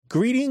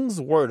Greetings,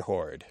 Word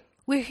Horde.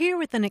 We're here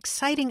with an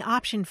exciting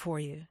option for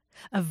you.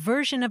 A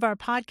version of our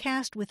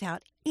podcast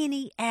without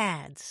any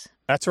ads.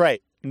 That's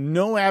right.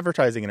 No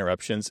advertising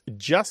interruptions,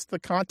 just the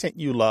content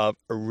you love,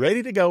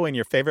 ready to go in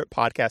your favorite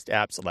podcast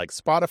apps like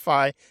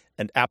Spotify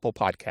and Apple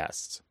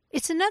Podcasts.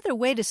 It's another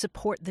way to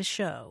support the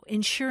show,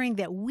 ensuring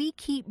that we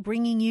keep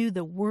bringing you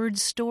the word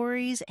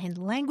stories and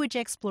language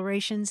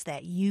explorations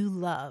that you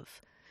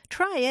love.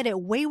 Try it at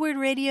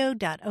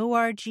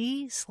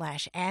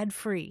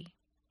waywardradio.org/ad-free.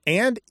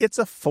 And it's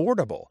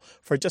affordable.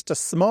 For just a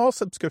small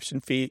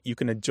subscription fee, you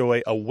can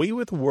enjoy A Way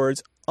with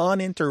Words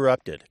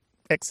uninterrupted,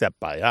 except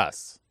by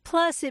us.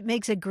 Plus, it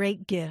makes a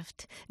great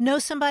gift. Know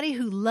somebody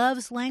who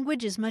loves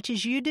language as much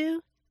as you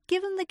do?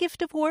 Give them the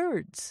gift of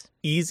words.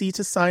 Easy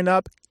to sign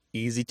up,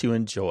 easy to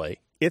enjoy.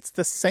 It's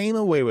the same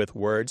A Way with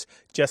Words,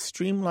 just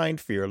streamlined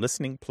for your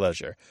listening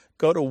pleasure.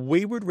 Go to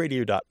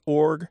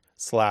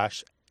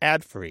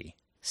waywardradio.org/ad-free.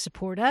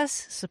 Support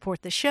us,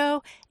 support the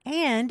show,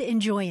 and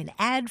enjoy an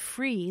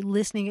ad-free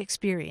listening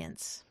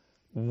experience.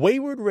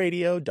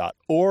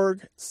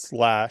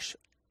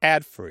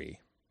 waywardradio.org/ad-free.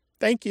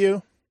 Thank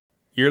you.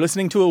 You're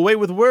listening to A Way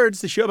with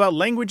Words, the show about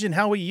language and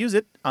how we use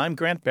it. I'm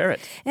Grant Barrett.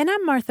 And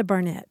I'm Martha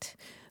Barnett.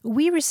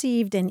 We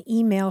received an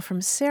email from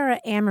Sarah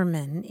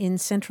Ammerman in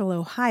Central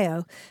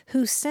Ohio,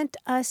 who sent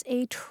us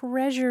a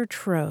treasure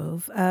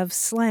trove of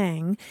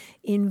slang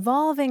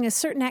involving a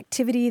certain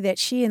activity that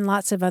she and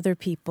lots of other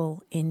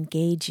people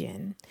engage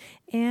in.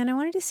 And I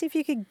wanted to see if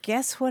you could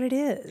guess what it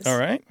is. All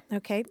right.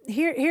 Okay.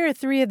 Here are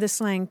three of the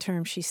slang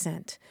terms she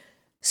sent.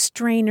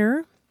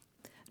 Strainer,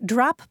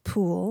 drop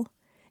pool,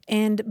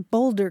 and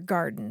boulder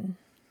garden.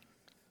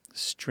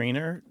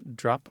 Strainer,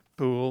 drop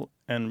pool,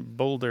 and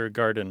boulder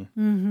garden.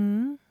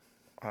 Mm-hmm.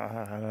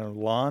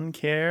 Lawn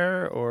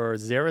care or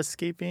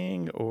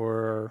xeriscaping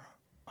or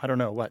I don't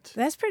know what.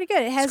 That's pretty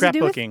good. It has to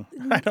do with... Scrapbooking.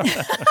 I don't know.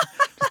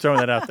 Just throwing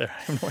that out there.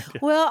 I have no idea.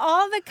 Well,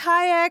 all the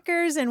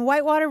kayakers and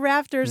whitewater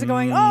rafters are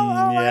going, yeah,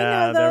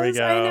 I know there we those,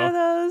 go. I know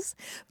those.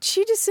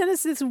 She just sent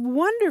us this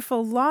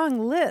wonderful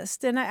long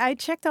list, and I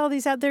checked all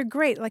these out. They're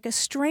great. Like a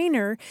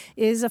strainer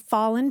is a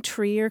fallen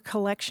tree or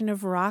collection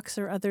of rocks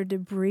or other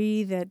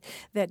debris that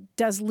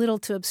does little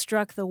to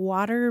obstruct the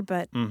water,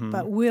 but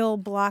will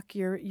block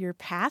your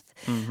path.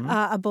 Mm-hmm.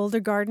 A boulder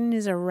garden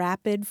is a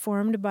rapid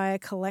formed by a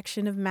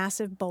collection of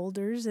massive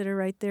boulders that are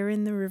right there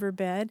in the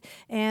riverbed.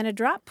 And a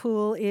drop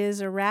pool is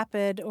a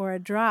rapid or a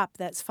drop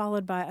that's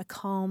followed by a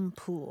calm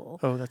pool.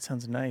 Oh, that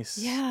sounds nice.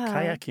 Yeah.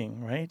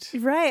 Kayaking, right?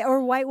 Right,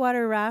 or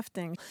whitewater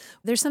rafting.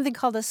 There's something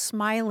called a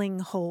smiling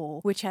hole,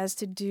 which has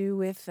to do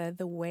with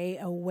the way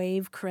a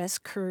wave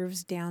crest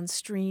curves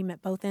downstream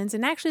at both ends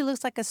and actually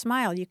looks like a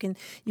smile. You can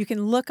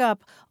look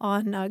up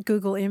on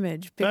Google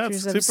Image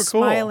pictures of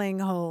smiling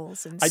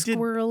holes and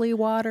squirrely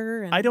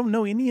water. And... I don't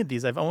know any of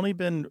these. I've only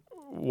been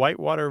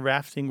whitewater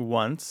rafting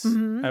once.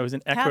 Mm-hmm. I was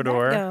in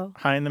Ecuador,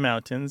 high in the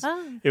mountains.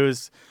 Oh. It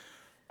was,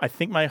 I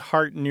think my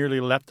heart nearly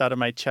leapt out of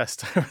my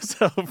chest. I was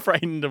so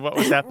frightened of what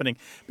was happening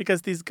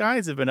because these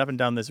guys have been up and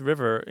down this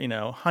river,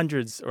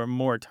 hundreds or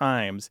more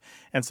times.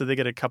 And so they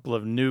get a couple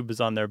of noobs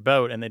on their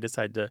boat and they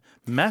decide to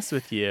mess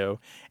with you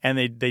and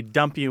they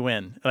dump you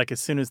in like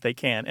as soon as they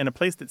can in a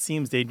place that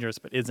seems dangerous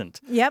but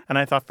isn't. Yep. And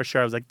I thought for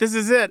sure, I was like, this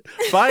is it.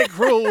 Bye,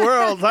 cruel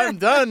world. I'm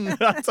done.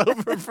 That's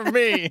over for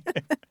me.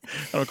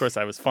 And of course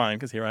I was fine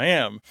because here I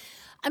am.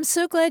 I'm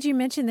so glad you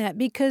mentioned that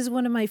because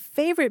one of my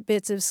favorite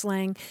bits of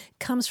slang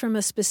comes from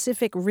a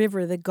specific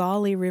river, the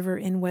Gauley River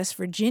in West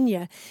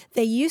Virginia.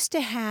 They used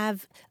to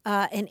have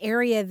an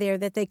area there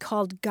that they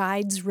called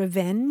Guide's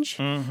Revenge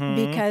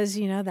because,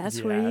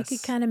 that's where you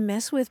could kind of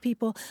mess with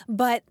people.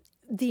 But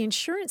the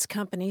insurance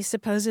company,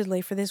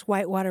 supposedly for this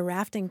whitewater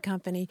rafting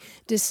company,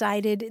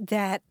 decided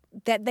that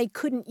they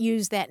couldn't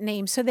use that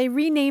name. So they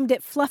renamed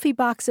it Fluffy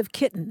Box of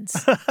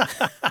Kittens.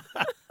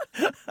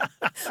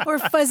 Or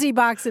Fuzzy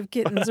Box of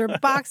Kittens, or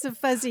Box of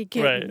Fuzzy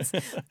Kittens.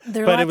 Right.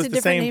 But it was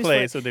the same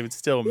place, so they would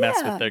still mess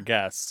with their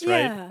guests,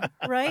 right? Yeah,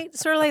 right?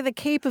 Sort of like the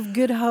Cape of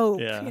Good Hope.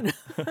 Yeah.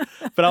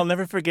 But I'll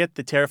never forget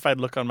the terrified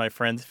look on my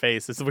friend's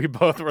face as we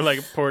both were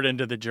poured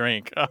into the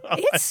drink.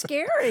 It's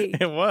scary.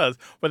 It was.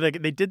 But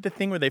they did the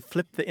thing where they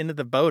flipped the end of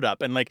the boat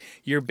up, and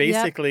you're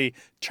basically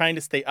trying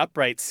to stay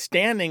upright,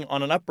 standing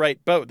on an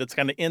upright boat that's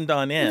kind of end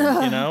on end,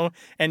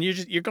 and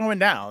you're going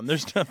down.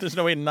 There's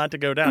no way not to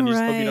go down. You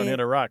just hope you don't hit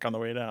a rock on the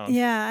way down.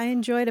 Yeah, I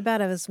enjoyed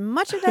about as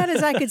much of that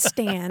as I could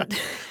stand.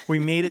 We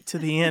made it to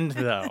the end,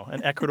 though,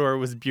 and Ecuador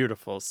was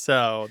beautiful,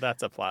 so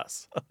that's a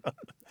plus.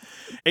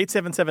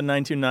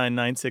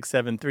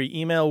 877-929-9673.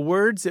 Email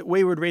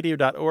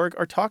words@waywardradio.org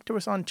or talk to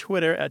us on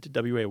Twitter at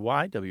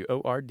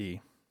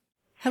WAYWORD.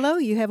 Hello,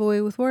 you have a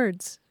way with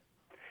words.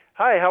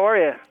 Hi, how are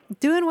you?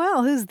 Doing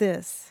well. Who's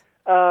this?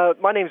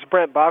 My name's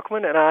Brent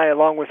Bachman, and I,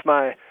 along with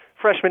my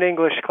freshman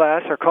English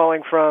class, are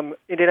calling from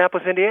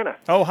Indianapolis, Indiana.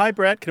 Oh, hi,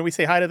 Brett. Can we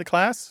say hi to the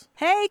class?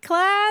 Hey,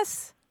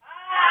 class.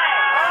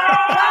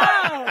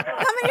 Wow.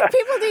 How many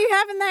people do you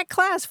have in that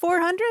class?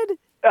 400?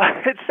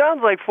 It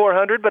sounds like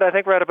 400, but I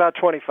think we're at about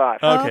 25.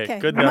 Okay.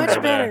 Good number. Much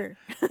better.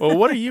 Well,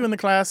 what are you in the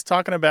class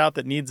talking about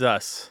that needs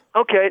us?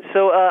 Okay,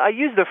 so I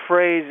used the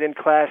phrase in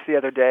class the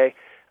other day,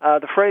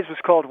 The phrase was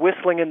called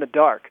whistling in the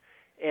dark.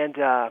 And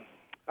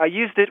I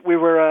used it. We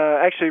were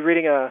actually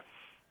reading a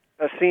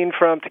scene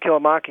from To Kill a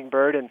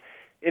Mockingbird, and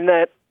in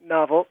that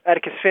novel,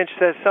 Atticus Finch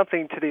says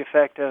something to the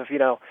effect of,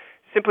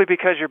 simply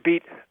because you're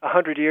beat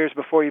 100 years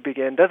before you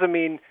begin doesn't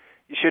mean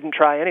you shouldn't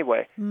try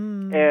anyway.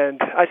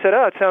 And I said,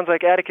 it sounds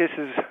like Atticus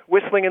is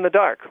whistling in the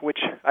dark, which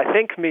I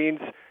think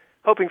means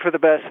hoping for the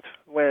best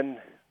when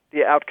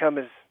the outcome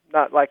is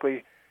not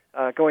likely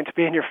going to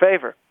be in your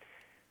favor.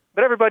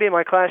 But everybody in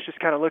my class just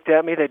kind of looked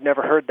at me. They'd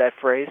never heard that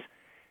phrase.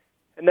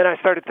 And then I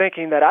started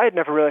thinking that I had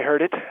never really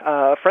heard it.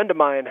 A friend of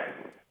mine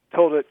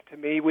told it to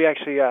me. We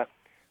actually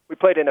we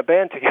played in a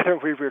band together.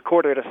 We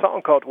recorded a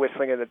song called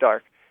Whistling in the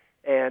Dark.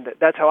 And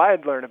that's how I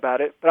had learned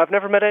about it. But I've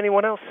never met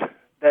anyone else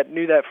that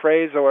knew that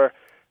phrase, or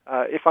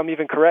if I'm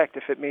even correct,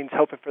 if it means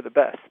hoping for the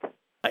best.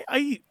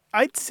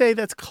 I'd say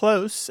that's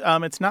close.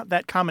 It's not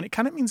that common. It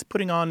kind of means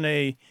putting on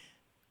a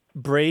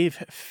brave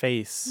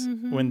face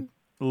when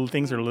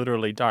things are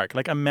literally dark.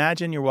 Like,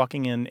 imagine you're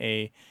walking in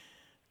a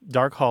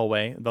dark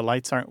hallway. The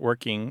lights aren't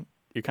working.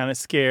 You're kind of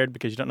scared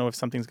because you don't know if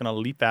something's going to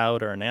leap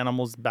out or an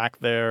animal's back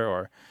there,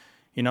 or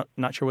you're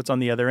not sure what's on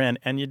the other end.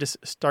 And you just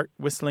start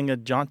whistling a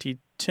jaunty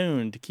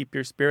tune to keep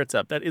your spirits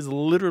up. That is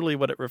literally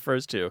what it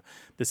refers to.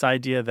 This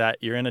idea that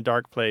you're in a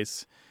dark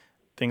place,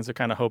 things are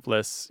kind of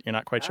hopeless, you're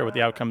not quite sure what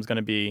the outcome's going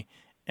to be,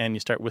 and you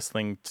start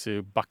whistling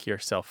to buck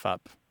yourself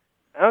up.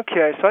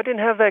 Okay, so I didn't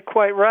have that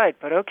quite right,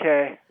 but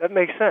okay, that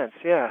makes sense,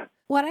 yeah.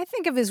 What I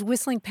think of is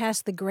whistling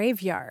past the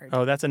graveyard.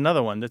 Oh, that's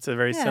another one. That's a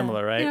very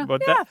similar, right?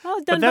 But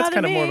that's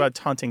kind of more about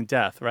taunting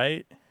death,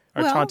 right?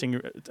 Or taunting.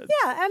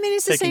 I mean,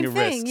 it's the same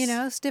thing.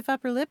 Risks. Stiff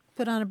upper lip,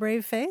 put on a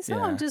brave face.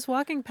 Yeah. I'm just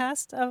walking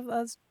past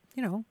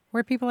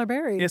where people are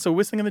buried. Yeah, so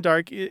whistling in the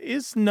dark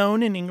is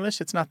known in English.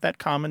 It's not that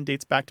common.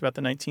 Dates back to about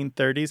the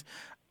 1930s.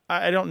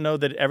 I don't know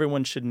that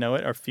everyone should know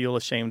it or feel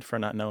ashamed for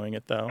not knowing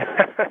it, though.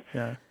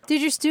 Yeah.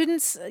 Did your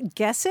students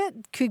guess it?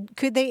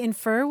 Could they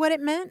infer what it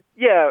meant?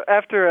 Yeah,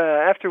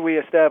 after we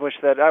established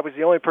that I was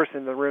the only person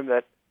in the room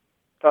that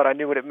thought I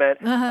knew what it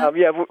meant,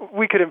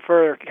 we could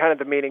infer kind of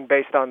the meaning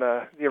based on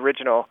the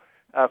original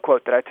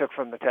quote that I took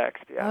from the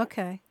text. Yeah.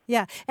 Okay.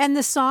 Yeah. And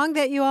the song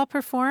that you all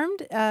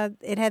performed,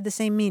 it had the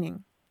same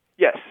meaning?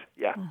 Yes.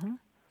 Yeah.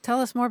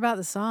 Tell us more about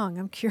the song.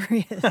 I'm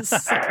curious.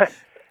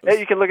 Yeah,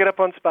 you can look it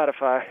up on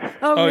Spotify.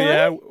 Oh, really?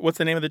 Yeah? What's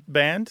the name of the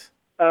band?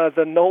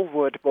 The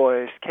Knollwood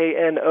Boys.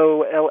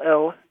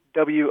 Knollwood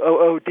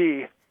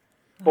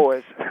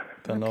Boys.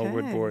 The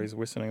Knollwood Boys,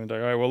 whistling in the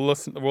dark. All right,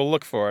 we'll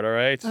look for it, all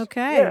right?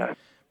 Okay.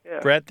 Yeah.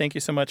 Brett, thank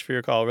you so much for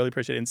your call. Really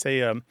appreciate it. And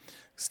say,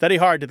 study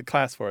hard to the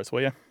class for us,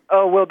 will you?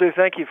 Oh, will do.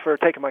 Thank you for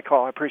taking my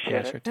call. I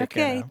appreciate Sure. it. Take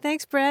care now.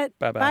 Thanks, Brett.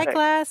 Bye-bye. Bye,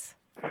 class.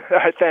 All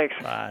right, thanks.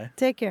 Bye.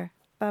 Take care.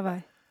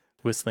 Bye-bye.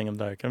 Whistling in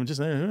the dark. I'm just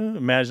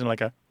imagine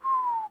like a...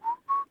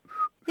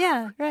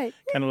 Yeah, right.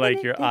 Kind of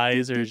like your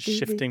eyes are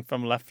shifting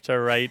from left to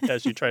right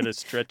as you try to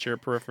stretch your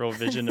peripheral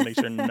vision to make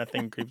sure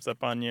nothing creeps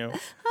up on you.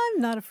 I'm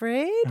not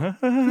afraid.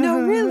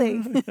 No,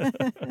 really.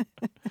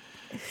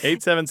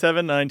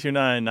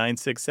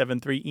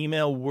 877-929-9673.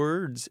 Email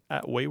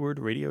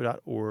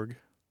words@waywardradio.org.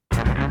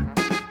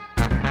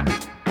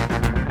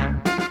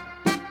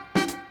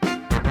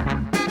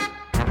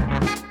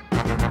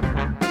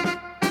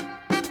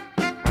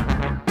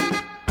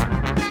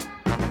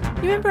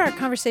 You remember our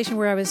conversation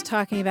where I was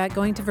talking about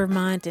going to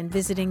Vermont and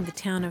visiting the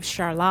town of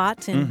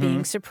Charlotte and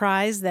being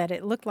surprised that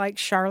it looked like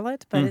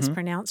Charlotte, but it's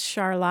pronounced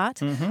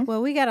Charlotte?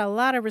 Well, we got a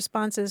lot of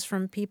responses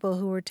from people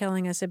who were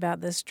telling us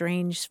about the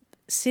strange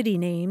city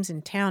names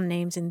and town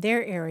names in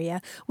their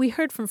area. We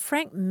heard from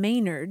Frank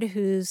Maynard,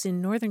 who's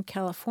in Northern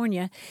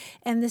California,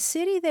 and the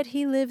city that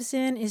he lives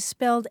in is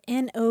spelled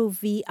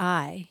Novi.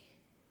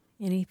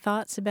 Any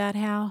thoughts about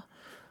how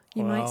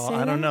you might say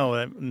that? I don't know.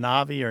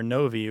 Navi or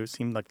Novi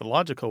seemed like the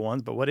logical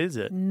ones, but what is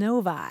it?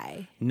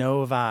 Novi.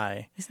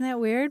 Novi. Isn't that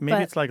weird?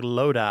 Maybe it's like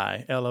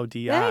Lodi,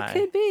 Lodi. That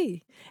could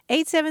be.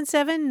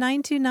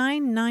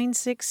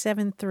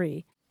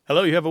 877-929-9673.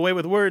 Hello, you have a way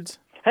with words.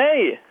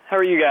 Hey, how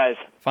are you guys?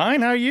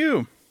 Fine, how are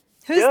you?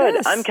 Who's Good.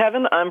 this? I'm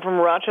Kevin. I'm from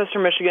Rochester,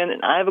 Michigan,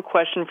 and I have a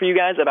question for you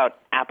guys about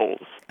apples.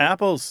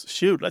 Apples.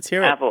 Shoot, let's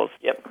hear it. Apples,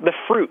 yep. The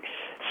fruit.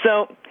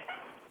 So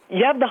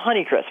you have the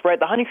Honeycrisp, right?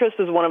 The Honeycrisp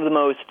is one of the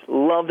most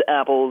loved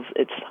apples.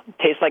 It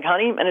tastes like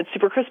honey, and it's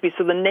super crispy,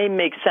 so the name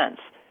makes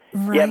sense.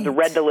 Right. You have the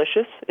Red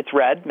Delicious. It's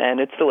red, and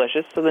it's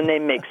delicious, so the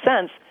name makes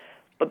sense.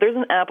 But there's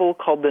an apple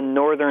called the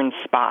Northern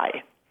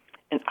Spy,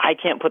 and I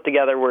can't put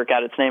together where it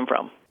got its name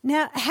from.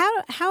 Now,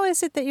 how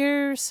is it that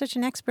you're such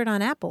an expert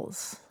on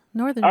apples?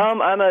 Northern.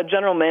 I'm a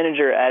general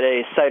manager at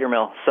a cider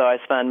mill, so I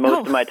spend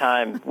most of my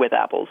time with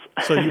apples.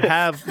 So you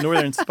have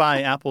Northern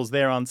Spy apples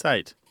there on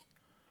site?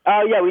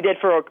 Yeah, we did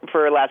for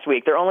last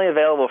week. They're only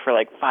available for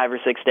like 5 or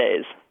 6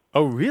 days.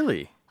 Oh,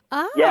 really?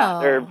 Oh.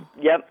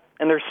 Yeah,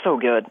 and they're so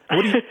good.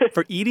 What do you,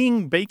 for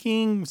eating,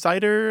 baking,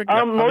 cider?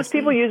 Most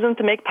people use them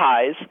to make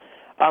pies.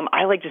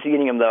 I like just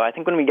eating them, though. I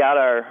think when we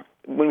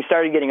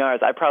started getting ours,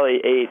 I probably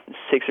ate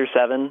 6 or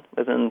 7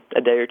 within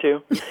a day or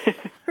 2.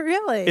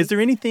 Really? Is there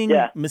anything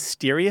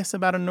mysterious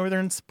about a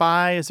Northern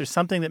Spy? Is there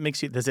something that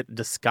makes you, is it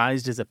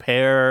disguised as a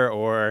pear,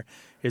 or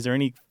Is there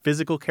any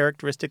physical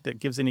characteristic that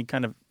gives any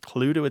kind of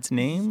clue to its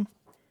name?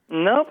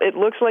 Nope, it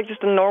looks like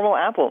just a normal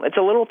apple. It's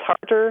a little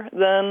tarter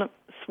than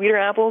sweeter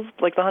apples,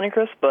 like the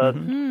Honeycrisp, but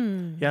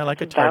Yeah, I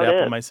like a tart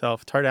apple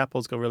myself. Tart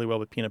apples go really well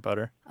with peanut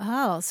butter.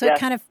 Oh, so it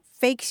kind of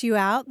fakes you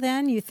out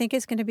then? You think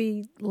it's going to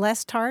be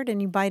less tart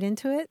and you bite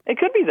into it? It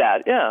could be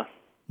that, yeah.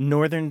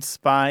 Northern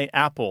Spy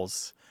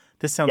apples.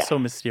 This sounds so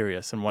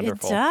mysterious and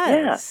wonderful. It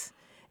does.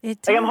 Yeah.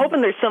 It does. I'm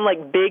hoping there's some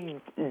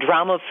big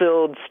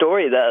drama-filled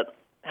story that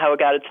how it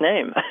got its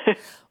name.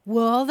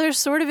 Well, there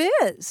sort of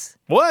is.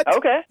 What?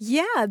 Okay.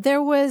 Yeah,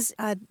 there was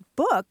a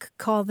book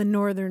called The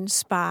Northern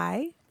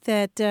Spy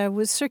that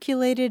was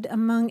circulated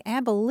among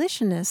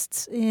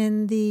abolitionists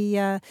in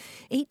the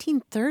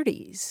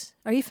 1830s.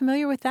 Are you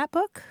familiar with that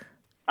book?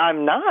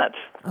 I'm not.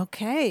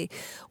 Okay.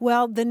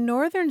 Well, the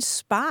Northern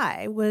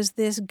Spy was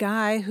this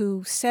guy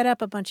who set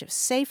up a bunch of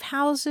safe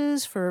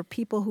houses for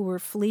people who were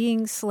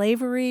fleeing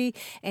slavery,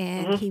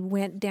 and he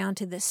went down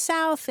to the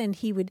South, and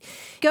he would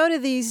go to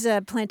these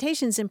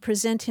plantations and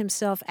present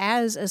himself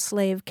as a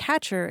slave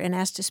catcher and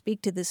ask to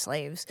speak to the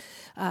slaves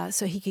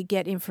so he could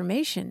get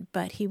information,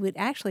 but he would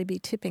actually be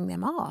tipping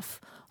them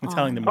off. And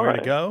telling them where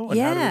to go and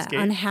how to escape?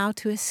 On how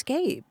to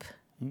escape.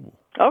 Ooh.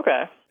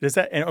 Okay.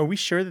 And are we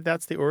sure that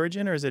that's the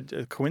origin, or is it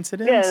a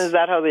coincidence? Yeah, is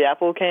that how the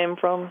apple came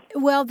from?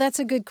 Well, that's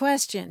a good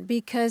question,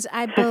 because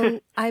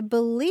I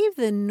believe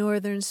the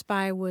Northern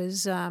Spy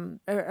was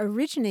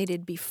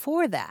originated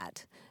before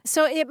that.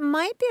 So it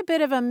might be a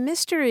bit of a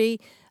mystery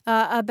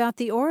about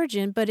the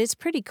origin, but it's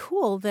pretty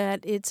cool that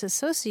it's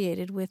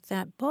associated with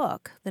that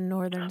book, The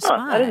Northern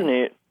Spy. That is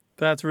neat.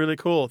 That's really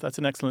cool. That's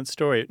an excellent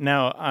story.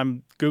 Now,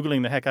 I'm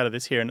Googling the heck out of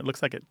this here, and it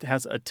looks like it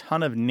has a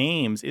ton of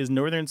names. Is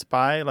Northern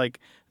Spy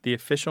the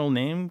official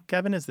name,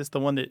 Kevin? Is this the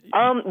one that...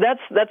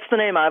 That's the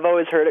name I've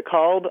always heard it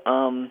called.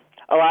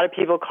 A lot of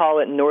people call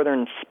it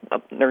Northern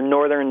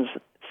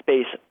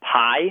Space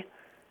Pie,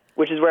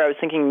 which is where I was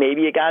thinking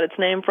maybe it got its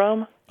name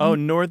from. Oh,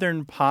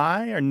 Northern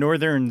Pie or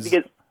Northern's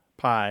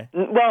Pie?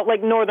 Well,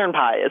 like Northern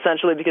Pie,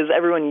 essentially, because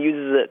everyone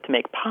uses it to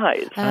make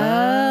pies.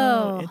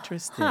 Oh,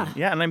 interesting. Huh.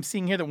 Yeah, and I'm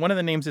seeing here that one of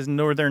the names is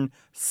Northern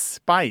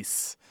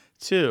Spice,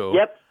 too.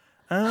 Yep.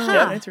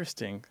 Oh,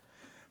 interesting.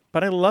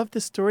 But I love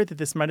the story that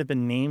this might have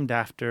been named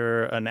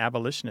after an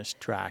abolitionist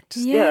tract.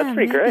 Yeah, that's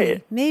pretty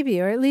great.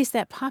 Maybe, or at least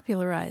that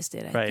popularized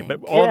it, I think.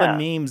 But all the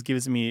names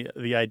gives me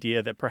the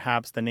idea that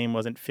perhaps the name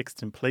wasn't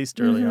fixed and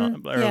placed early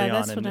on.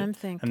 That's what I'm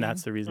thinking. And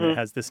that's the reason it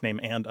has this name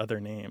and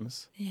other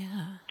names.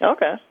 Yeah.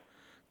 Okay.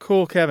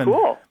 Cool, Kevin.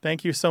 Cool.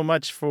 Thank you so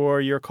much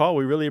for your call.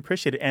 We really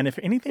appreciate it. And if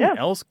anything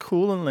else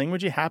cool and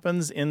languagey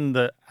happens in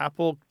the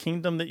Apple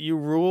Kingdom that you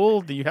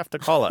rule, you have to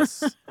call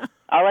us.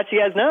 I'll let you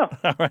guys know.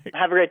 All right.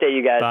 Have a great day,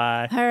 you guys.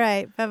 Bye. All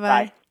right.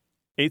 Bye-bye. Bye.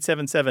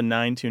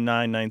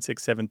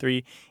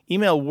 877-929-9673.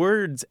 Email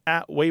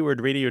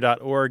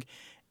words@waywardradio.org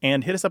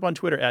and hit us up on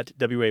Twitter at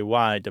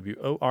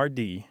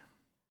WAYWORD.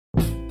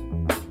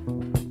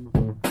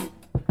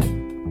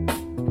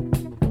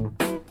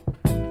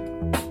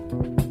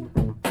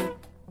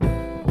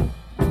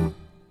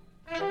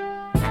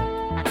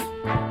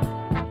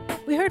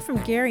 We heard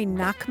from Gary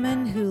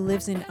Nachman, who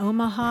lives in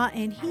Omaha,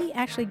 and he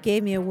actually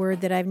gave me a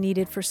word that I've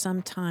needed for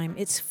some time.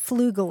 It's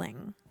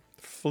flugling.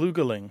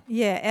 Flugling.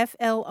 Yeah,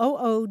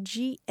 Floogling,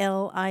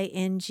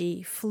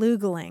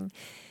 flugling.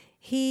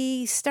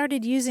 He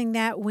started using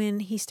that when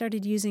he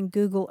started using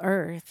Google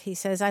Earth. He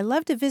says, I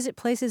love to visit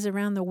places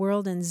around the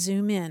world and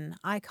zoom in.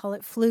 I call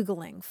it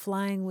flugling,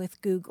 flying with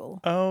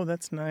Google. Oh,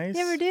 that's nice.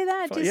 You ever do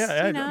that?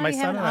 My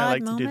son and I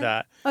like to do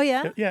that. Oh,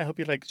 yeah? Yeah, he'll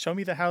be like, show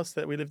me the house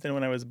that we lived in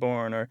when I was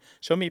born, or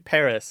show me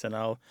Paris, and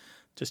I'll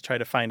just try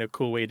to find a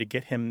cool way to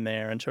get him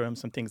there and show him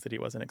some things that he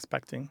wasn't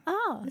expecting.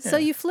 Oh, so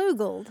you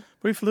flugled.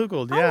 We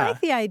flugled, yeah. I like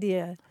the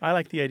idea. I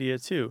like the idea,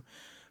 too.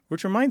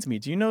 Which reminds me,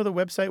 do you know the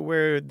website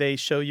where they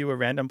show you a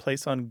random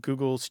place on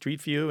Google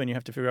Street View and you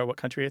have to figure out what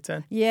country it's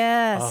in?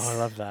 Yes. Oh, I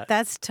love that.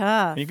 That's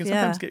tough. And you can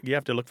sometimes you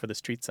have to look for the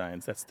street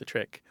signs. That's the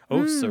trick.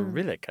 Oh,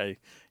 Cyrillic, or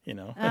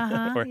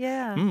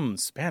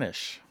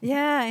Spanish.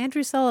 Yeah,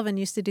 Andrew Sullivan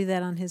used to do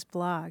that on his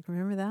blog.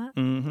 Remember that?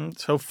 Mm-hmm.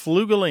 So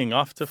flugling,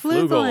 off to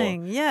Flugel.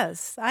 Flugling,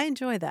 yes. I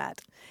enjoy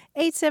that.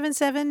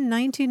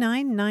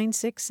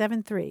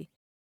 877-929-9673.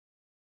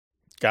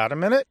 Got a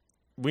minute?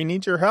 We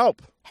need your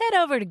help. Head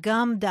over to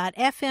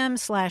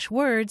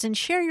gum.fm/words and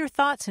share your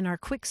thoughts in our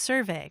quick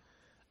survey.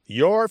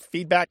 Your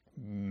feedback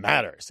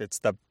matters. It's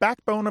the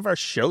backbone of our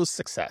show's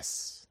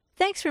success.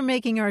 Thanks for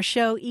making our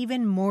show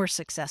even more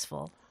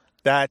successful.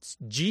 That's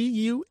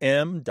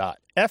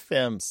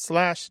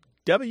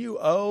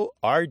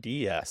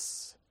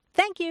gum.fm/WORDS.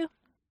 Thank you.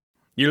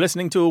 You're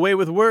listening to Away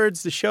with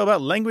Words, the show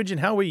about language and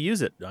how we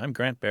use it. I'm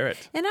Grant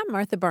Barrett. And I'm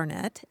Martha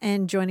Barnett.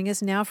 And joining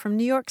us now from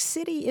New York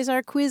City is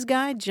our quiz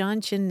guy,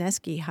 John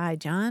Chinesky. Hi,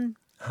 John.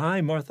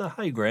 Hi, Martha.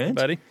 Hi, Grant.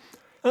 Hey, buddy.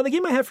 The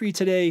game I have for you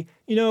today,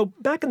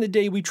 back in the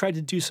day, we tried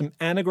to do some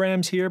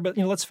anagrams here, but,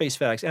 let's face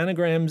facts.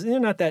 Anagrams, they're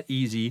not that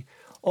easy.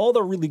 All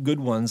the really good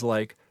ones,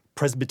 like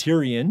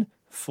Presbyterian,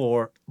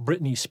 for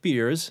Britney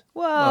Spears.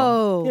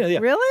 Whoa,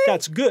 really?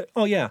 That's good.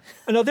 Oh, yeah.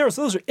 I know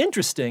those are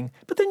interesting,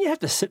 but then you have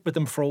to sit with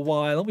them for a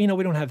while. We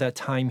don't have that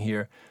time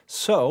here.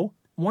 So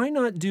why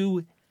not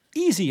do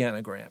easy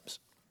anagrams?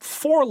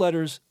 4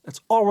 letters, that's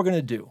all we're going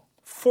to do.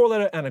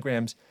 4-letter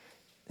anagrams.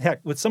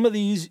 Heck, with some of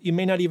these, you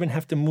may not even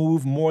have to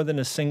move more than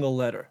a single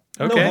letter.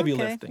 Okay. No heavy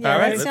lifting. Yeah, all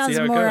right, that sounds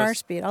more our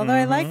speed. Although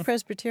I like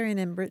Presbyterian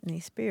and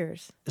Britney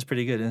Spears. It's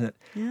pretty good, isn't it?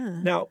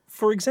 Yeah. Now,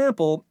 for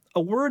example,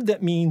 a word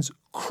that means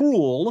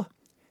cruel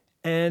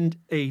and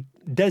a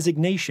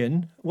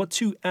designation, what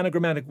 2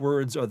 anagrammatic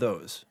words are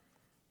those?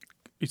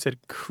 You said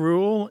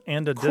cruel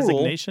and a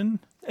designation?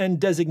 And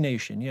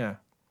designation, yeah.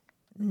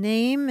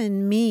 Name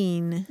and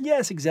mean.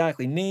 Yes,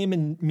 exactly. Name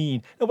and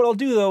mean. And what I'll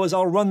do, though, is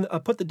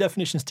I'll put the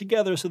definitions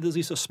together so there's at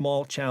least a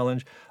small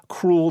challenge.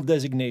 Cruel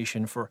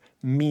designation for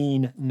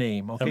mean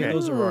name. Okay,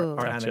 those are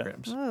our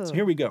anagrams. Ooh. So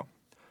here we go.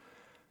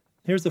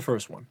 Here's the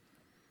first one.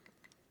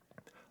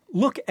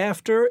 Look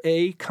after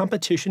a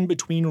competition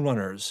between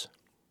runners.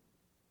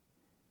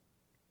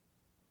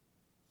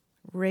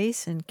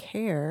 Race and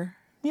care.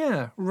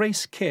 Yeah,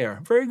 race care.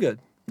 Very good.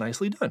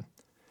 Nicely done.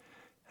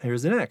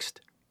 Here's the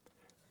next.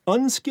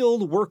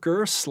 Unskilled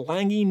worker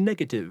slangy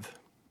negative.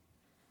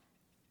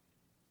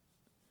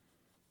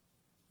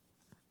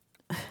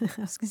 I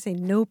was going to say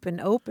nope and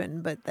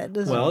open, but that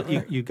doesn't Well,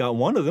 work. you got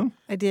one of them.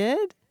 I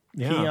did?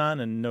 Yeah. Peon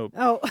and nope.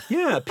 Oh.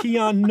 Yeah,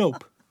 peon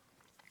nope.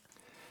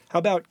 How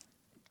about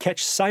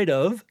catch sight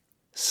of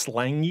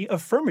slangy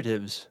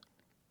affirmatives?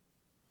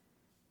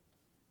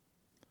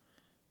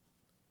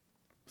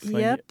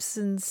 Yeps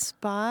and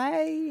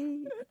spy.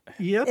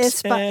 Yeps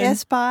Espy.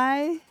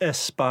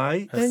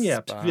 espy and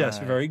yeps. Espy. Yes,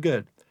 very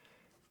good.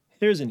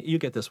 You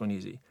get this one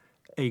easy.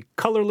 A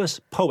colorless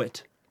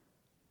poet.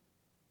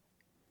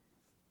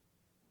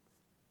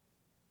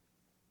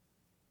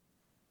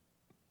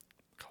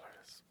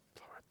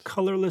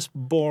 Colorless,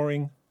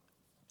 boring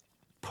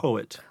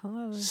poet.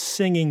 Colorless.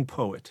 Singing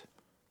poet.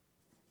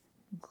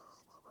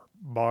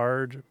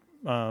 Bard,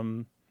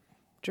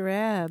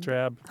 Drab.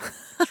 drab.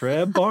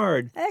 Drab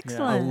bard. I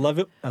Excellent. love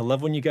it. I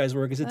love when you guys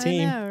work as a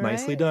team. know,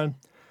 Nicely right? done.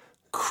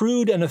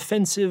 Crude and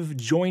offensive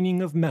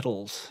joining of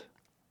metals.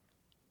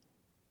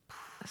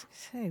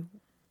 Say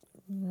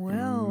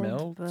weld,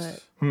 Melt?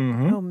 but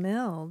Mm-hmm.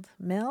 meld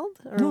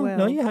or No, weld?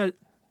 no, you had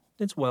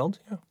it's weld.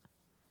 Yeah.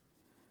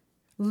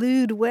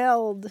 Lewd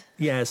weld.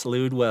 Yes,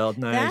 lewd weld.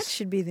 Nice. That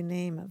should be the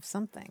name of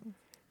something.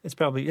 It's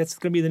going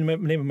to be the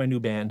name of my new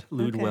band,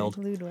 Lewd Okay, Weld.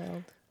 Lewd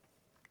weld.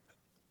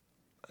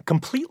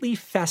 Completely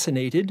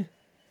fascinated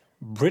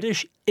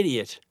British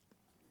idiot.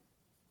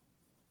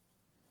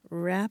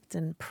 Wrapped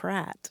and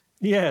Pratt.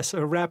 Yes,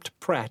 a wrapped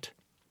Pratt.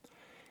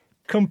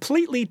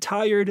 Completely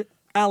tired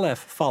Aleph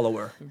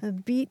follower. A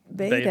beat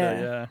beta.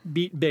 Yeah.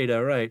 Beat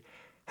beta, right.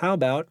 How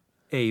about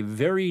a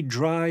very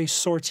dry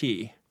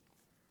sortie?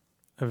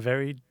 A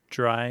very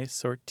dry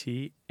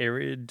sortie,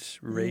 arid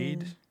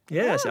raid.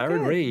 Yes, arid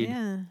Good, raid.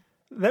 Yeah.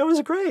 That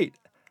was great.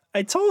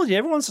 I told you,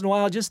 every once in a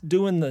while, just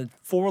doing the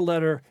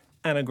 4-letter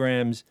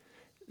anagrams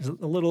is a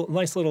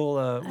nice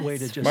little way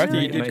to just Martha,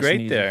 make you it did nice great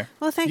and easy. there.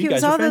 Well, thank You you. It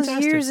was guys are all those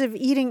fantastic. years of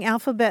eating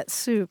alphabet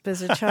soup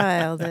as a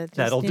child. That just,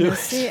 That'll you do know,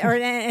 it.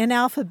 and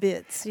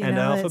alphabets. And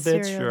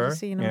alphabets, cereal,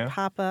 just, sure, yeah.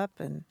 pop up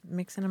and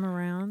mixing them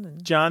around.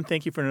 And John,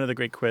 thank you for another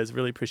great quiz.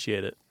 Really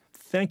appreciate it.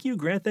 Thank you,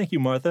 Grant. Thank you,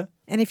 Martha.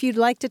 And if you'd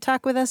like to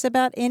talk with us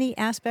about any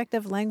aspect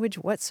of language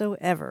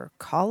whatsoever,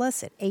 call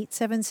us at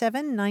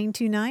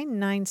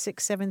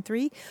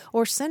 877-929-9673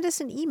 or send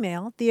us an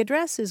email. The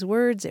address is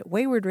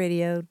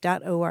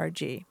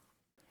words@waywardradio.org.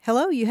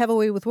 Hello, you have a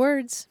way with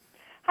words.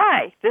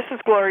 Hi, this is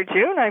Glory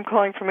June. I'm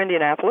calling from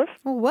Indianapolis.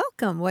 Well,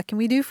 welcome. What can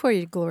we do for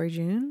you, Glory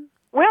June?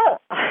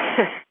 Well,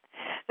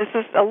 this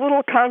is a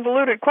little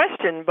convoluted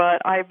question,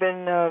 but I've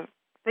been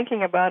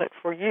thinking about it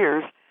for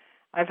years.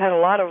 I've had a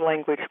lot of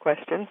language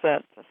questions,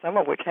 some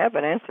of which have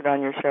been answered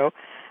on your show.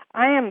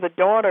 I am the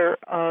daughter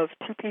of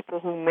 2 people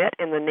who met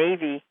in the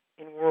Navy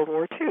in World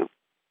War II,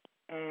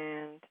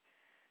 and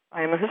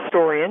I am a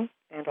historian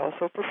and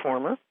also a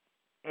performer.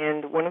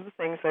 And one of the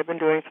things I've been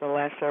doing for the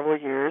last several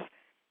years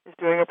is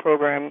doing a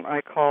program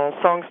I call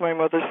Songs My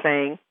Mother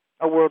Sang,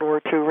 a World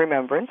War II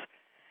Remembrance.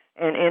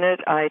 And in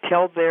it, I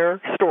tell their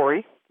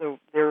story,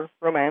 their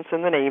romance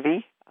in the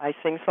Navy. I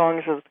sing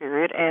songs of the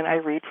period, and I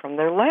read from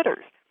their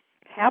letters.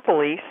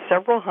 Happily,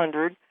 several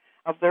hundred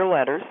of their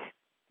letters,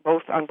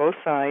 on both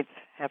sides,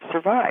 have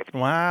survived.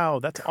 Wow,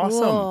 that's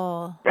awesome.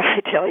 Cool. I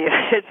tell you,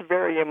 it's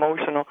very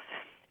emotional.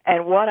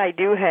 And what I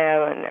do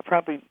have, and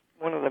probably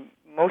one of the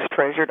most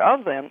treasured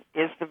of them,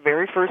 is the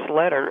very first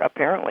letter,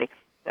 apparently,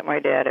 that my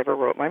dad ever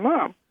wrote my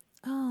mom.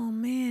 Oh,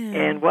 man.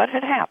 And what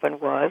had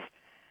happened was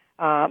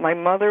my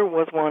mother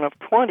was one of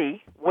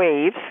 20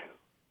 waves,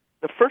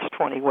 the first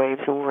 20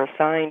 waves who were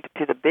assigned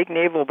to the big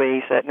naval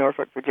base at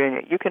Norfolk,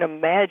 Virginia. You can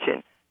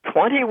imagine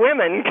 20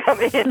 women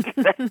coming into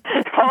that,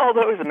 all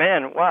those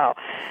men. Wow.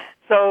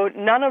 So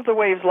none of the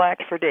waves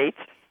lacked for dates.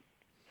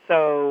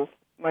 So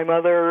my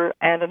mother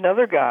and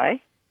another guy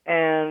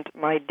and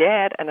my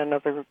dad and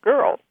another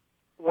girl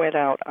went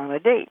out on a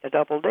date, a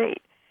double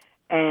date.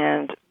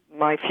 And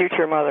my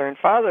future mother and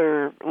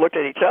father looked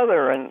at each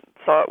other and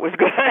saw it was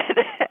good.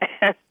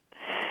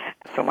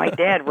 So my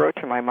dad wrote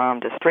to my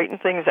mom to straighten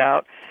things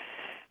out,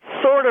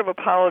 sort of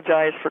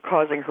apologized for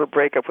causing her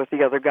breakup with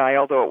the other guy,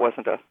 although it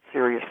wasn't a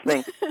serious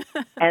thing,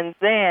 and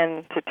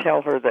then to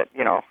tell her that,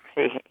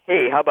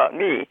 hey, how about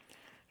me?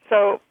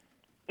 So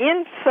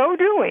in so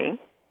doing,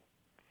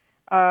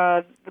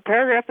 the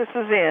paragraph this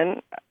is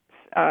in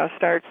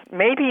starts,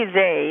 maybe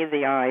they,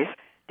 the eyes,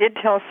 did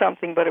tell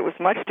something, but it was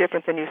much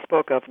different than you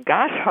spoke of.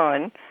 Gosh,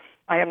 hon,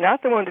 I am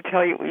not the one to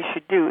tell you what you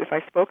should do. If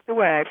I spoke the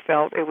way I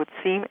felt, it would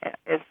seem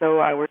as though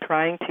I were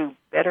trying to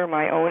better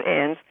my own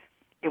ends.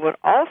 It would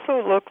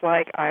also look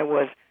like I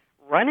was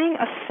running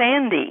a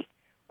Sandy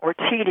or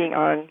cheating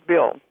on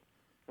Bill,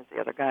 who's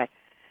the other guy.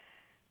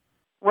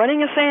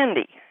 Running a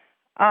Sandy.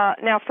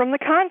 Now, from the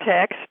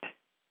context,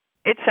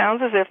 it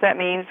sounds as if that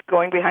means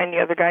going behind the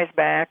other guy's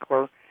back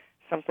or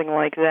something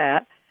like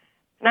that.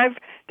 And I've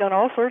done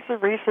all sorts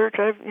of research.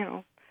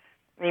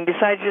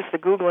 Besides just the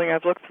Googling,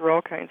 I've looked through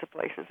all kinds of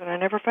places, and I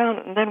never found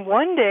it. And then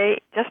one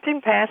day, just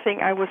in passing,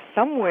 I was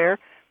somewhere,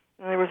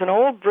 and there was an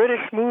old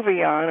British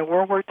movie on, a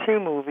World War II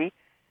movie,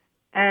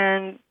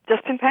 and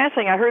just in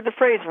passing, I heard the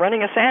phrase,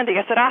 running a Sandy.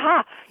 I said,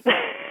 aha!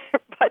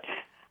 But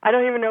I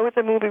don't even know what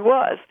the movie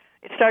was.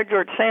 It starred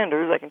George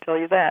Sanders, I can tell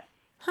you that.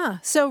 Huh.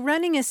 So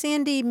running a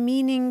Sandy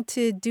meaning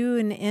to do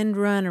an end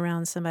run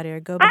around somebody or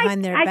go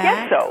behind their back? I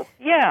guess so,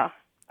 yeah.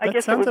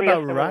 That sounds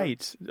about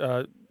right.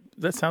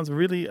 That sounds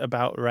really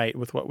about right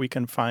with what we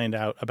can find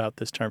out about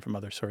this term from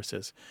other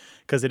sources,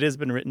 because it has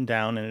been written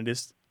down and it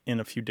is in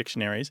a few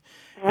dictionaries.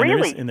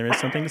 Really? And there is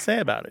something to say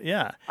about it,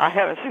 yeah. I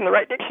haven't seen the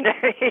right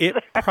dictionary either.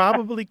 It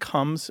probably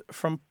comes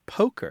from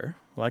poker,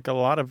 like a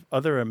lot of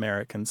other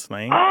American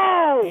slang.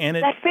 Oh, and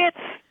that fits.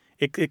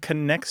 It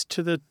connects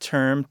to the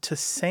term to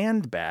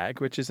sandbag,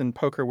 which is in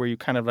poker where you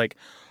kind of like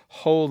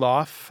hold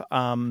off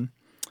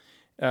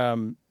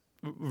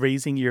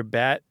raising your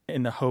bet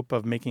in the hope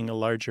of making a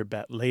larger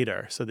bet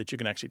later so that you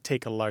can actually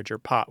take a larger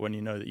pot when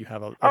you know that you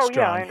have a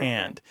strong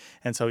hand.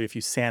 And so if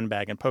you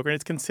sandbag in poker,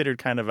 it's considered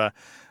kind of a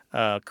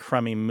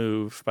crummy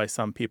move by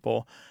some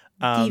people.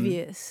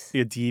 Devious.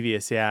 Yeah,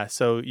 devious, yeah.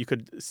 So you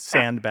could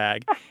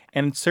sandbag.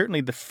 And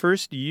certainly the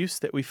first use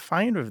that we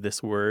find of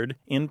this word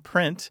in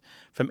print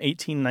from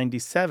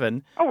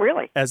 1897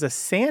 as a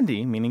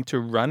sandy, meaning to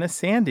run a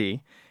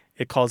sandy,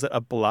 it calls it a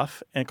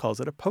bluff and it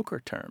calls it a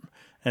poker term.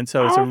 And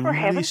so it's a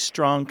really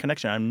strong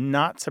connection. I'm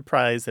not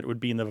surprised that it would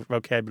be in the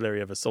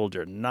vocabulary of a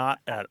soldier. Not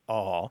at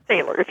all.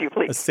 Sailor, if you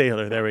please. A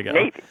sailor, there we go.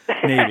 Navy.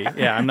 Navy,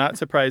 yeah. I'm not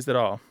surprised at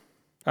all.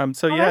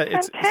 That's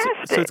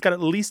it's got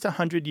at least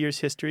 100 years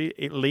history,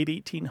 late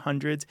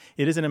 1800s.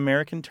 It is an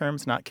American term.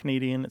 It's not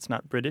Canadian. It's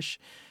not British.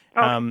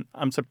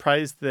 I'm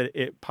surprised that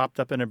it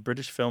popped up in a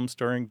British film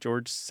starring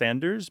George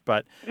Sanders,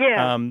 but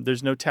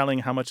there's no telling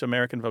how much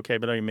American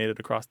vocabulary made it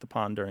across the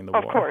pond during the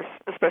war. Of course,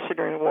 especially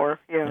during the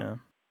war, yeah.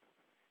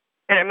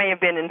 And it may have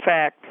been, in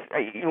fact,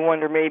 you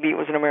wonder maybe it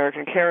was an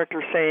American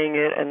character saying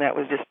it, and that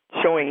was just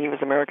showing he was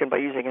American by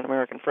using an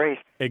American phrase.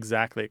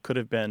 Exactly. It could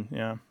have been,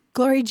 yeah.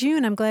 Glory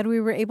June, I'm glad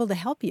we were able to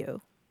help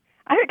you.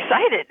 I'm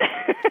excited.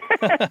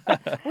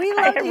 We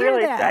love to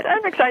hear that. Excited.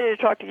 I'm excited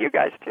to talk to you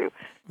guys, too.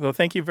 Well,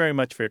 thank you very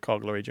much for your call,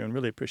 Glory June.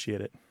 Really appreciate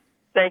it.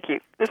 Thank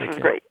you. This was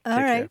great.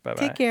 All right.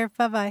 Take care.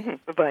 Bye-bye.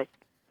 Bye-bye.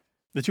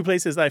 The two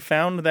places I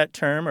found that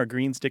term are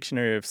Green's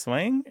Dictionary of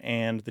Slang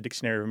and the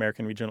Dictionary of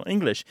American Regional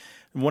English.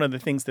 One of the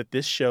things that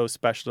this show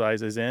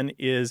specializes in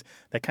is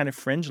that kind of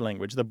fringe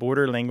language, the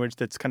border language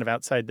that's kind of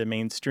outside the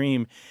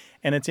mainstream.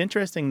 And it's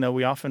interesting, though,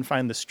 we often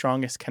find the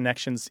strongest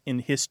connections in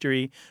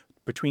history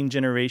between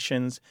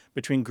generations,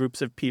 between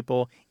groups of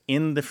people,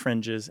 in the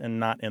fringes and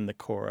not in the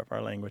core of our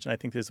language. And I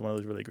think this is one of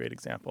those really great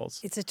examples.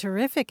 It's a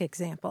terrific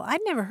example. I'd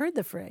never heard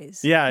the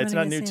phrase. Yeah, it's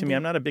not new to me.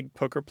 I'm not a big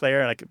poker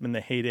player. Like in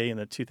the heyday in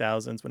the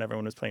 2000s when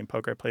everyone was playing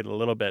poker, I played a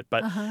little bit.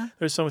 But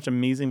there's so much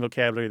amazing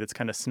vocabulary that's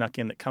kind of snuck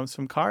in that comes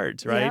from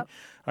cards, right? Yep.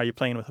 Are you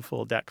playing with a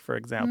full deck, for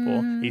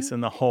example? Ace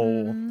in the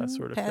hole, that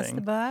sort of thing. Pass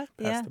the buck.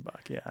 Pass the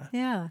buck, yeah.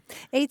 Yeah.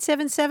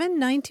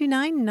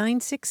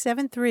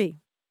 877-929-9673.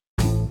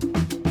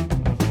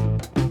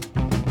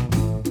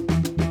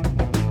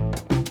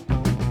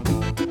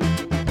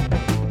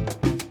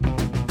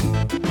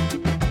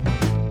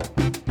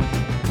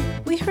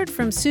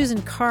 From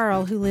Susan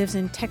Carl, who lives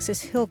in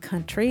Texas Hill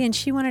Country, and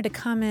she wanted to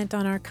comment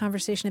on our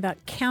conversation about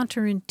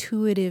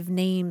counterintuitive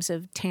names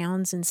of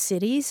towns and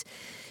cities.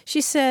 She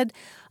said,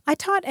 I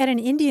taught at an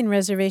Indian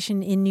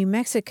reservation in New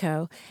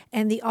Mexico,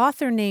 and the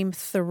author named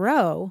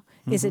Thoreau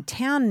is a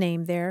town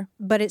name there,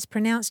 but it's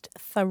pronounced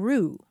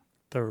Thoreau.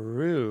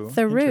 Thoreau.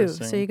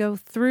 So you go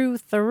through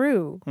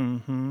Thoreau.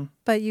 Mm-hmm.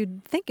 But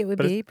you'd think it would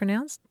be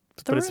pronounced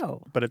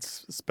Thoreau. But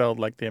it's spelled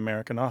like the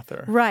American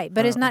author. Right,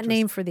 but it's not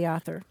named for the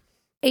author.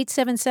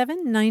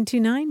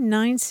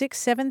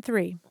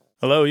 877-929-9673.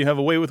 Hello, you have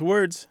a way with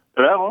words.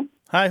 Hello.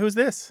 Hi, who's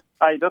this?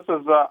 Hi, this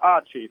is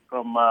Archie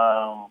from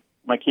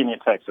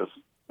McKinney, Texas.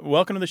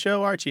 Welcome to the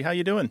show, Archie. How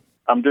you doing?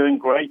 I'm doing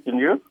great, and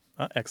you?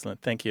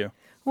 Excellent, thank you.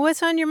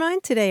 What's on your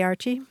mind today,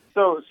 Archie?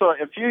 So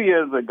a few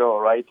years ago,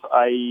 right,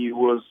 I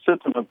was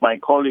sitting with my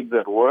colleagues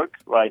at work,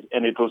 right,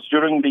 and it was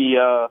during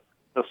the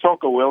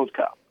Soccer World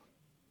Cup,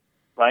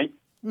 right?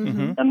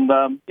 Mm-hmm. And,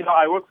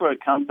 I work for a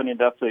company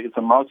it's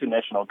a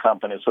multinational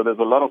company, so there's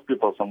a lot of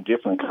people from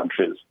different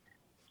countries.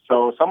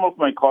 So some of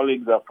my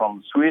colleagues are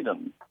from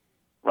Sweden,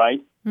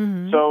 right?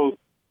 Mm-hmm. So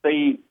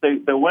they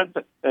went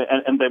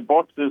and they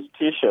bought these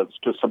T-shirts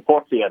to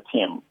support their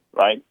team,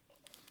 right?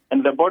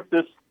 And they bought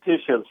these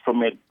T-shirts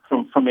from a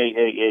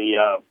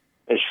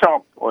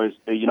shop, or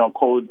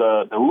called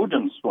the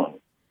Wooden Spoon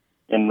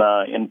in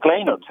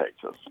Plano,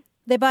 Texas.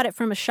 They bought it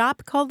from a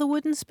shop called the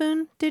Wooden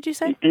Spoon, did you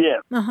say?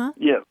 Yes. Uh-huh.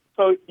 Yes.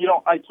 So,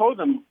 I told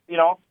them,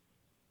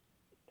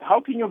 how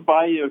can you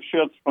buy your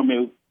shirts from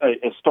a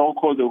store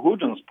called the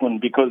Wooden Spoon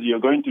because you're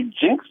going to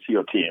jinx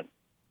your team,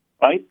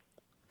 right?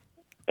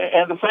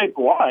 And they said,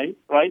 why,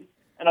 right?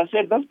 And I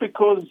said, that's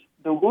because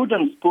the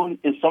Wooden Spoon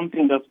is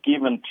something that's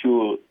given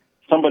to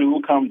somebody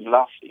who comes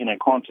last in a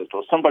contest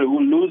or somebody who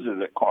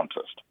loses a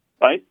contest,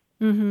 right?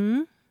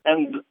 Mm-hmm.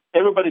 And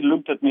everybody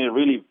looked at me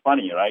really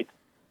funny, right?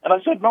 And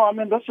I said, no,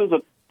 this is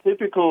a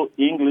typical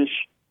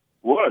English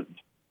word,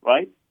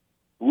 right?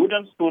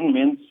 Wooden spoon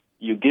means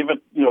you give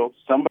it,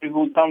 somebody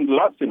who comes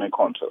last in a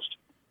contest.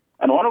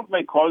 And one of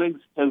my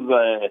colleagues has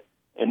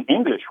an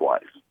English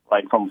wife,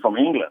 right, from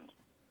England.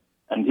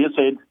 And he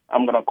said,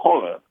 I'm going to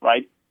call her,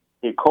 right?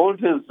 He called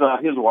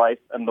his wife,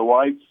 and the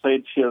wife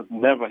said she has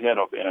never heard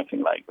of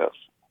anything like this.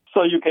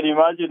 So you can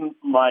imagine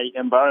my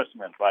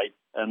embarrassment, right?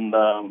 And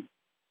I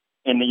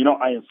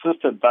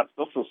insisted that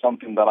this is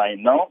something that I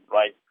know,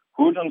 right?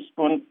 Wooden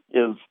spoon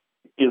is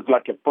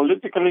like a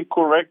politically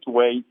correct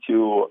way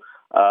to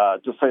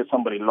say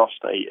somebody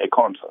lost a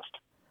contest.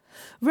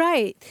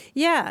 Right.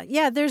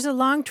 Yeah. There's a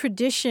long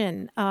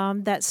tradition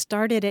that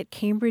started at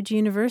Cambridge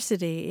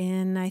University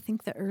in, I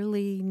think, the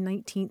early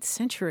 19th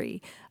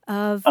century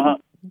of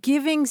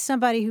giving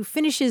somebody who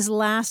finishes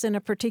last in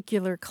a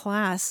particular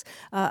class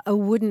a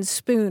wooden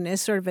spoon as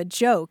sort of a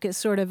joke, as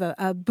sort of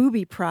a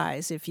booby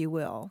prize, if you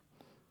will.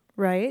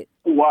 Right?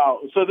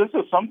 Wow. So this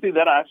is something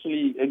that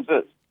actually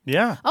exists.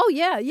 Yeah. Oh,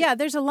 yeah.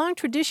 There's a long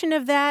tradition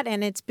of that,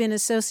 and it's been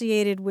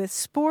associated with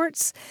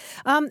sports.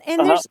 And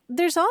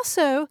there's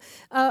also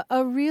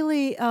a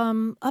really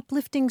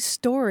uplifting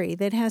story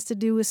that has to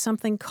do with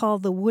something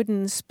called the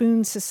Wooden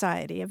Spoon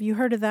Society. Have you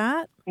heard of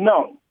that?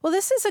 No. Well,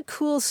 this is a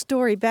cool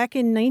story. Back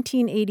in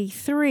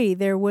 1983,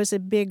 there was a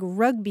big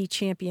rugby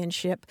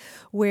championship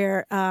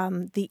where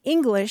the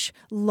English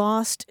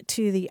lost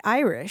to the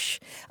Irish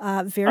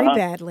very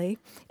badly.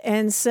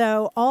 And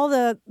so all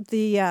the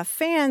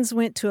fans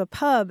went to a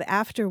pub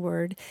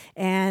afterward,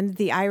 and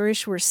the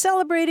Irish were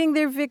celebrating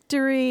their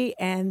victory,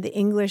 and the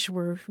English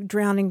were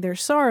drowning their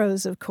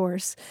sorrows, of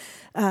course,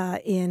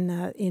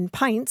 in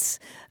pints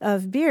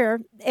of beer.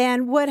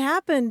 And what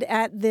happened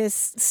at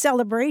this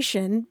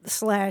celebration /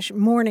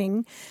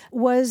 morning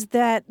was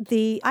that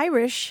the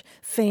Irish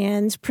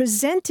fans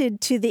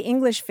presented to the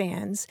English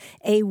fans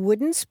a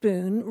wooden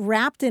spoon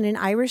wrapped in an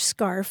Irish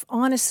scarf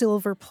on a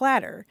silver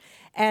platter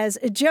as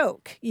a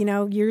joke.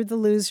 You're the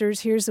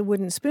losers, here's a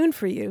wooden spoon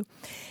for you.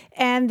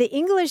 And the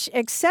English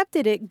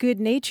accepted it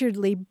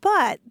good-naturedly,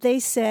 but they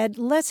said,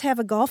 let's have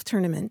a golf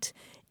tournament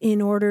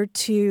in order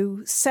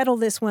to settle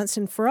this once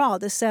and for all,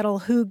 to settle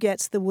who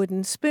gets the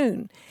wooden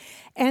spoon.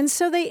 And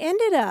so they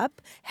ended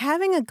up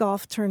having a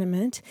golf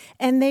tournament,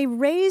 and they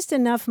raised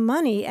enough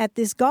money at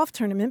this golf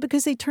tournament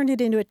because they turned it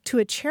into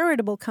a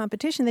charitable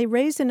competition. They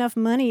raised enough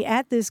money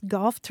at this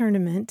golf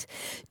tournament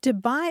to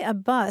buy a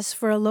bus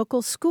for a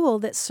local school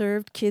that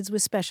served kids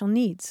with special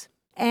needs.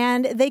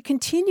 And they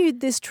continued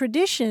this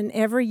tradition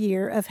every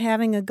year of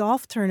having a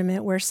golf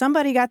tournament where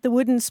somebody got the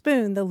wooden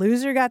spoon, the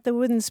loser got the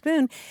wooden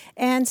spoon.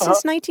 And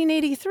since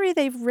 1983,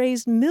 they've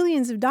raised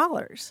millions of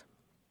dollars.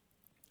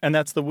 And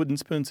that's the Wooden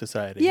Spoon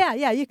Society.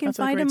 Yeah, you can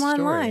find them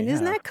online.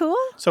 Isn't that cool?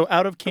 So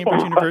out of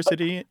Cambridge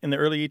University in the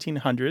early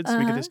 1800s,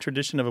 we get this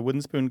tradition of a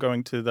wooden spoon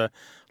going to the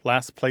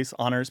last place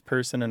honors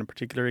person in a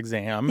particular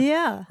exam.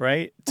 Yeah.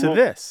 Right? To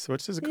this,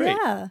 which is great.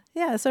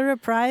 Yeah, sort of a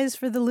prize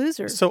for the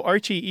loser. So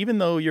Archie, even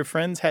though your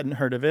friends hadn't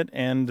heard of it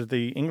and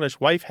the English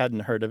wife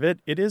hadn't heard of it,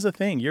 it is a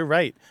thing. You're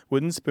right.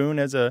 Wooden spoon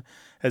as a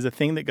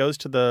thing that goes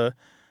to the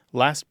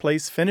last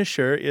place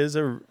finisher is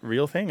a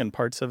real thing in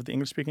parts of the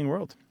English-speaking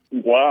world.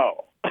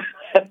 Wow.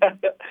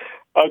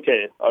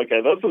 Okay.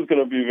 This is going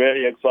to be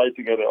very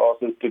exciting at the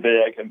office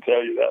today, I can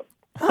tell you that.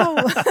 Oh,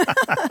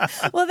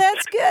 well,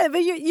 that's good. But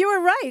you were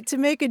right to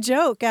make a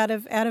joke out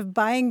of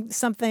buying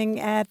something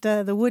at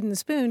the Wooden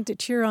Spoon to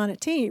cheer on a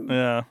team.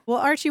 Yeah. Well,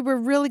 Archie, we're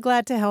really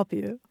glad to help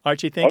you.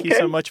 Archie, thank you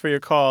so much for your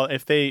call.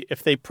 If they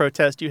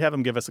protest, you have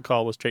them give us a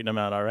call. We'll straighten them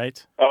out, all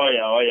right? Oh,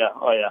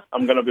 yeah.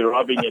 I'm going to be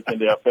rubbing it in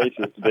their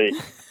faces today.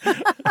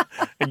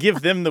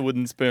 Give them the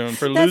wooden spoon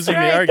for losing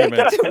the argument.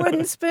 That's right. The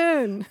wooden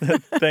spoon.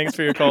 Thanks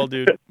for your call,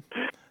 dude.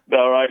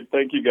 All right.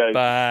 Thank you, guys.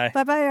 Bye.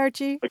 Bye-bye,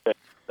 Archie. Okay.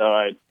 All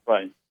right.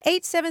 Bye.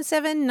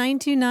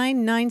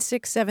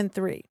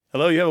 877-929-9673.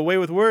 Hello, you have a way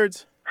with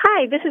words.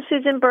 Hi, this is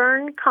Susan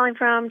Byrne calling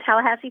from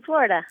Tallahassee,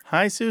 Florida.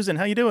 Hi, Susan.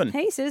 How you doing?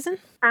 Hey, Susan.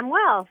 I'm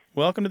well.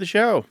 Welcome to the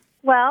show.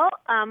 Well,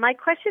 my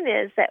question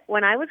is that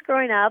when I was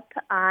growing up,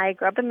 I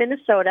grew up in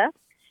Minnesota,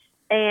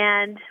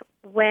 and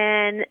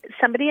when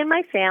somebody in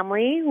my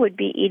family would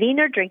be eating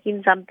or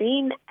drinking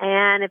something,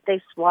 and if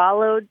they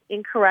swallowed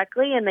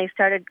incorrectly and they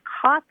started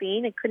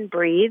coughing and couldn't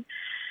breathe,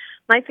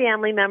 my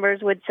family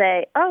members would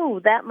say, "Oh,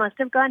 that must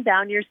have gone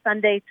down your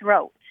Sunday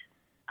throat."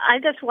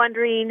 I'm just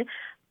wondering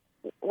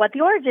what the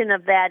origin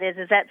of that is.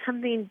 Is that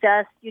something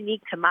just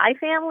unique to my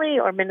family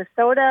or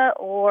Minnesota,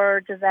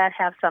 or does that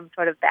have some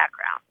sort of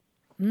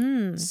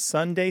background?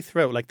 Sunday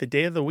throat, like the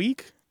day of the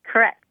week?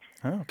 Correct.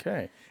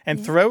 Okay.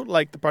 And throat,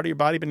 like the part of your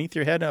body beneath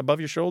your head and above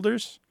your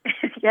shoulders?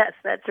 Yes,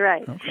 that's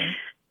right. Okay.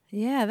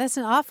 Yeah, that's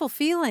an awful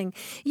feeling.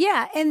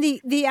 Yeah, and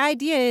the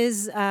idea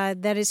is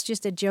that it's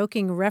just a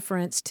joking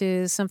reference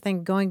to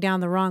something going down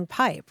the wrong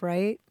pipe,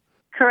 right?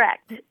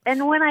 Correct.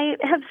 And when I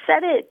have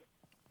said it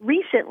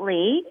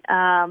recently,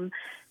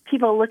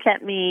 people look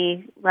at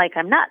me like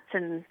I'm nuts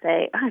and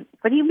say,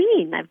 "What do you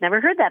mean? I've never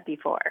heard that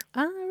before."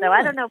 Oh, really? So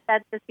I don't know if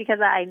that's just because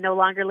I no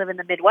longer live in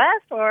the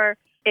Midwest or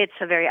it's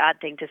a very odd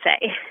thing to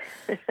say.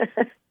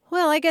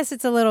 Well, I guess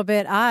it's a little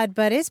bit odd,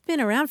 but it's been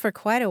around for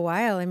quite a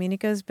while. I mean, it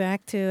goes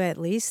back to at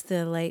least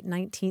the late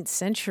 19th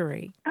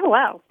century. Oh,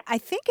 wow. I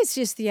think it's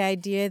just the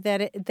idea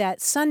that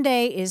that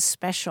Sunday is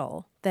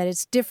special, that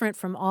it's different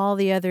from all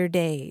the other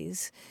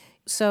days.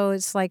 So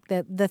it's like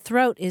the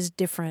throat is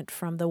different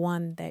from the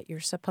one that you're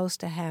supposed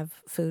to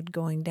have food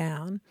going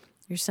down.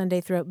 Your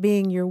Sunday throat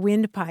being your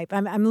windpipe.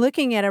 I'm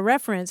looking at a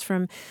reference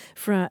from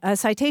a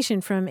citation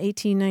from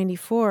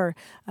 1894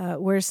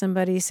 where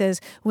somebody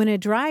says, "When a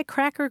dry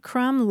cracker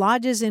crumb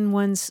lodges in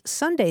one's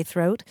Sunday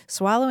throat,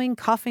 swallowing,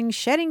 coughing,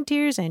 shedding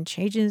tears, and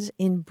changes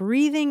in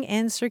breathing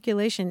and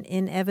circulation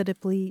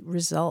inevitably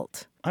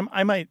result."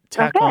 I might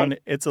tack on,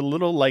 it's a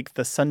little like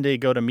the Sunday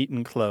go to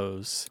meeting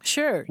clothes.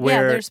 Sure.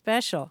 Yeah, they're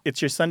special.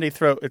 It's your Sunday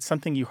throat. It's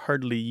something you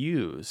hardly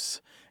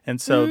use. And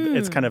so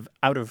it's kind of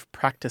out of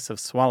practice of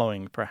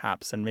swallowing,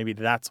 perhaps. And maybe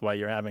that's why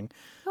you're having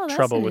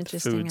trouble with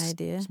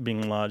foods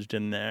being lodged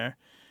in there.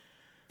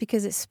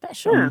 Because it's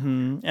special.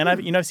 Mm-hmm. And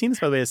I've seen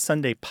this, by the way, as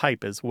Sunday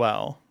pipe as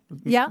well.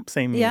 Yeah.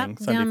 Same meaning. Yeah,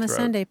 Sunday down the throat.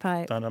 Sunday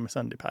pipe. Down on a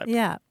Sunday pipe.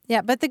 Yeah.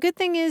 Yeah. But the good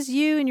thing is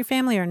you and your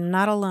family are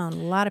not alone. A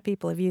lot of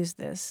people have used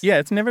this. Yeah,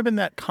 it's never been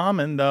that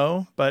common,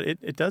 though, but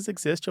it does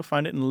exist. You'll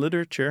find it in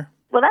literature.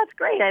 Well, that's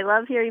great. I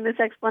love hearing this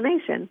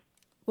explanation.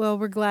 Well,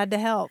 we're glad to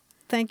help.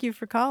 Thank you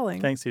for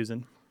calling. Thanks,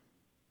 Susan.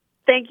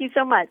 Thank you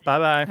so much.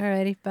 Bye-bye. All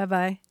righty.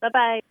 Bye-bye.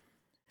 Bye-bye.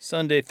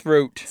 Sunday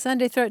throat.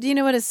 Sunday throat. Do you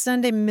know what a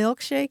Sunday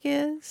milkshake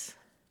is?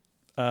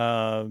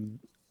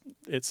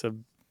 It's a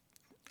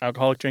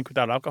alcoholic drink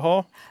without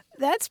alcohol.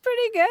 That's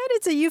pretty good.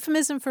 It's a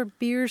euphemism for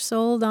beer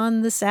sold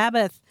on the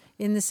Sabbath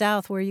in the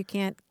South where you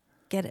can't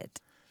get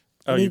it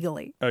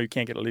legally. You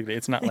can't get it legally.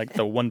 It's not like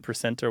the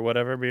 1% or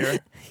whatever beer?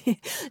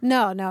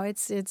 No,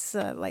 it's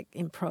like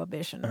in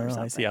Prohibition or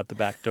something. I see, out the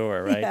back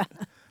door, right? Yeah.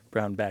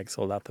 Brown bag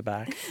sold out the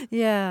back.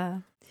 Yeah.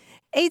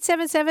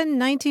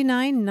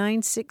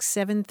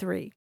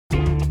 877-929-9673.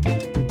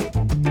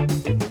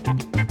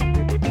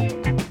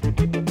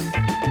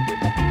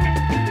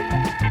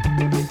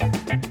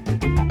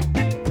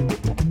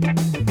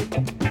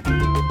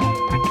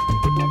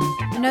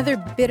 Another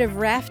bit of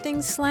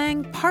rafting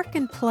slang, park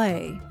and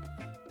play.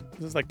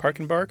 This is like park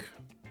and bark?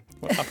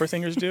 What opera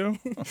singers do?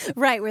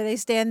 Right, where they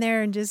stand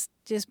there and just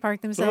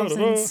park themselves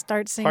and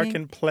start singing. Park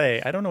and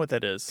play. I don't know what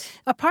that is.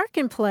 A park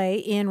and play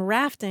in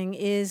rafting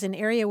is an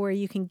area where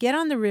you can get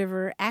on the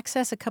river,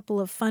 access a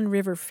couple of fun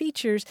river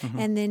features,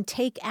 and then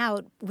take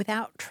out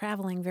without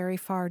traveling very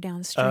far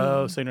downstream.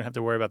 Oh, so you don't have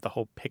to worry about the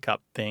whole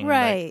pickup thing.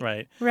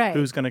 Right.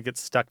 Who's going to get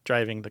stuck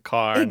driving the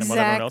car and then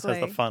everyone else has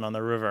the fun on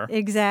the river.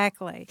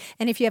 Exactly.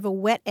 And if you have a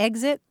wet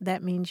exit,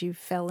 that means you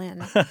fell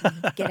in.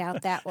 Get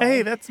out that way.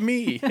 Hey, that's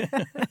me.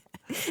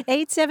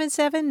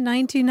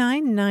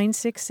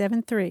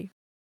 877-929-9673.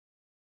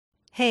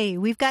 Hey,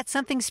 we've got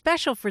something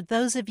special for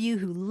those of you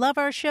who love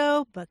our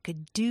show but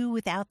could do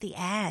without the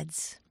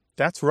ads.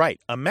 That's right.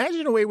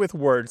 Imagine a way with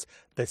words,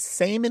 the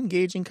same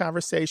engaging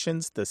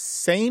conversations, the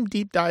same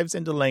deep dives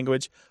into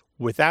language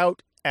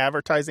without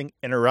advertising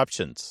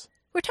interruptions.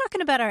 We're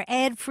talking about our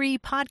ad-free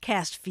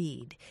podcast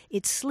feed.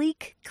 It's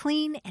sleek,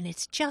 clean, and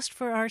it's just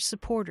for our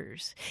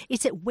supporters.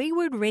 It's at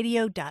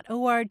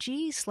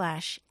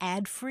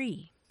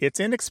waywardradio.org/ad-free. It's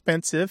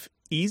inexpensive,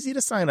 easy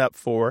to sign up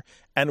for,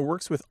 and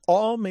works with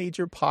all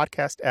major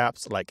podcast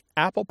apps like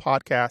Apple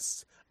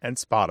Podcasts and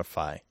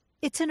Spotify.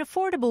 It's an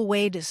affordable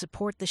way to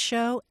support the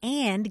show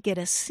and get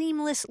a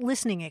seamless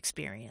listening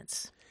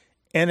experience.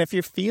 And if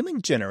you're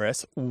feeling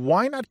generous,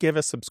 why not give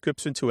a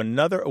subscription to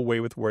another Away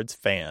with Words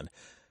fan?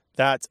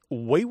 That's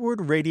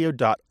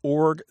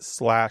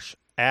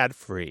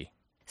waywardradio.org/ad-free.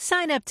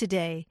 Sign up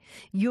today.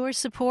 Your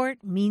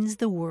support means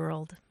the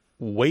world.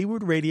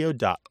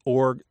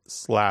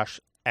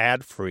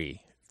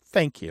 waywardradio.org/ad-free.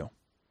 Thank you.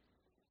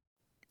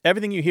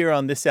 Everything you hear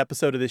on this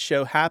episode of the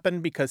show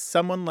happened because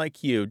someone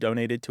like you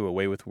donated to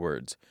Away with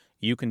Words.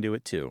 You can do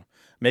it too.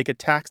 Make a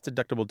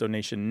tax-deductible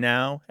donation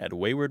now at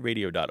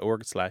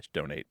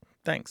waywardradio.org/donate.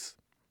 Thanks.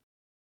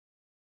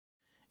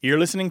 You're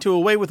listening to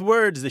Away with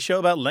Words, the show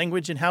about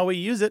language and how we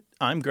use it.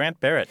 I'm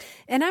Grant Barrett.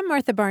 And I'm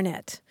Martha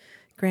Barnett.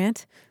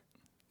 Grant?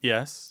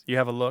 Yes, you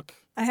have a look.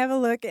 I have a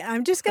look.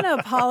 I'm just going to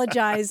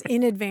apologize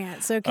in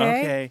advance, okay?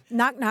 Okay.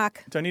 Knock,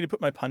 knock. Do I need to put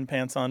my pun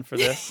pants on for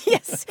this?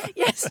 Yes.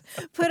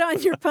 Put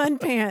on your pun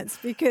pants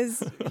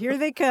because here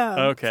they come.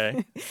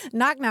 Okay.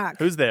 Knock, knock.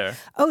 Who's there?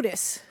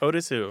 Otis.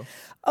 Otis who?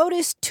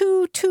 Otis,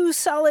 too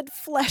solid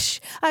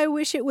flesh. I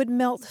wish it would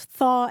melt,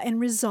 thaw,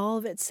 and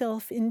resolve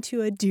itself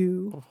into a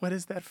dew. What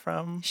is that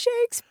from?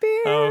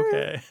 Shakespeare. Oh,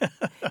 okay.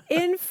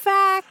 In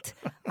fact,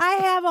 I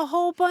have a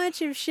whole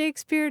bunch of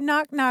Shakespeare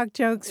knock-knock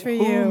jokes for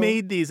you. Who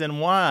made these and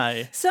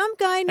why? Some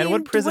guy named Dwayne. And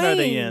what prison are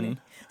they in?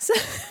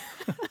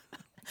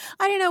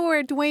 I don't know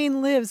where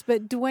Dwayne lives,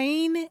 but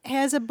Dwayne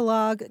has a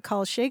blog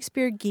called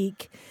Shakespeare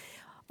Geek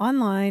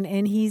online,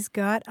 and he's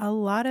got a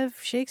lot of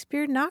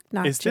Shakespeare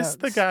knock-knock jokes. Is this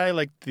the guy,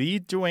 like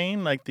the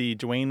Dwayne? Like the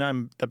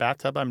Dwayne, the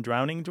bathtub I'm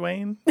drowning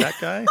Dwayne? That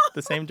guy?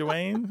 The same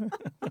Dwayne?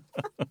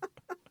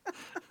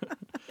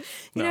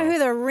 You know who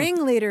the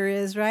ringleader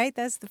is, right?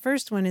 That's the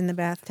first one in the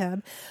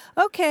bathtub.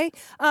 Okay,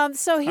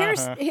 so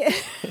here's...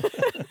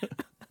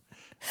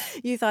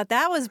 You thought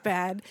that was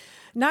bad.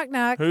 Knock,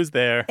 knock. Who's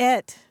there?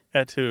 Et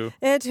who?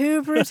 Et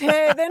who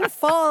prete, then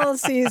fall,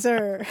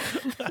 Caesar.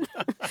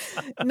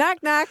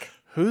 Knock, knock.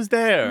 Who's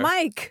there?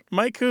 Mike.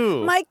 Mike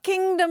who? Mike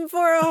Kingdom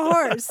for a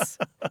horse.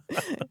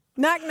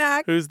 Knock,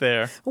 knock. Who's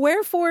there?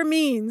 Wherefore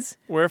means.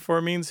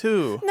 Wherefore means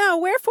who? No,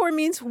 wherefore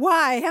means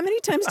why. How many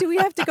times do we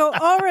have to go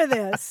over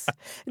this?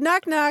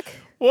 Knock, knock.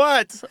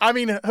 What? I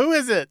mean, who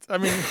is it? I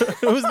mean,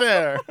 who's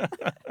there?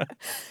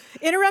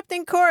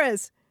 Interrupting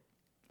chorus.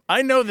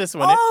 I know this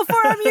one. Oh,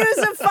 for a muse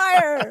of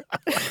fire.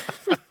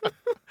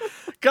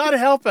 God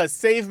help us.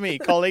 Save me.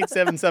 Call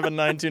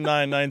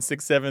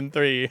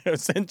 877-929-9673.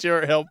 Send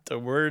your help to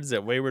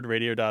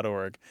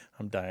words@waywardradio.org.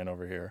 I'm dying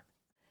over here.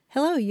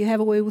 Hello, you have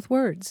a way with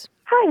words.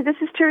 Hi, this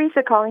is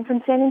Teresa calling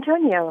from San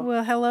Antonio.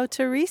 Well, hello,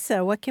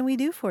 Teresa. What can we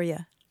do for you?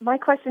 My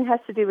question has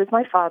to do with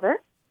my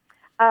father.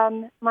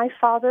 My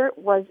father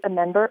was a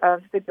member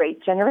of the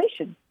Great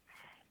Generation.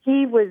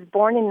 He was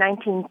born in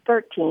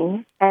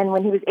 1913, and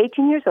when he was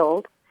 18 years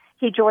old,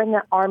 he joined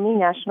the Army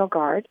National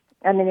Guard,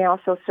 and then he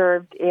also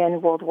served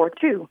in World War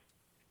II.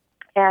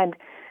 And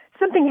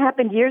something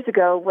happened years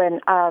ago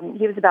when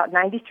he was about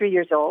 93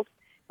 years old.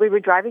 We were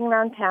driving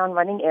around town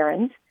running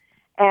errands,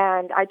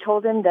 and I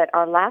told him that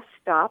our last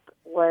stop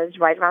was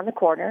right around the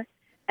corner.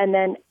 And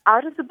then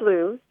out of the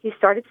blue, he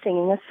started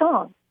singing a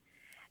song.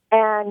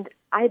 And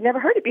I had never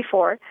heard it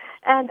before.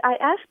 And I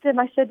asked him,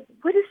 I said,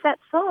 what is that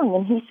song?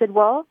 And he said,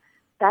 well,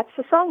 that's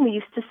the song we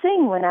used to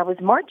sing when I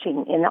was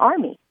marching in the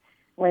Army,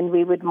 when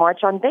we would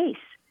march on base.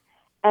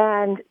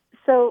 And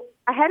so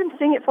I had him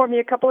sing it for me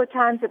a couple of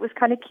times. It was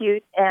kind of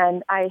cute,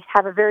 and I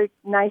have a very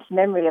nice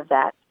memory of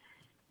that.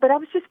 But I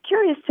was just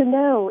curious to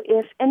know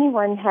if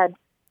anyone had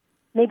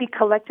maybe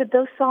collected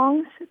those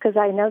songs, because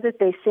I know that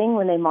they sing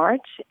when they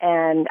march,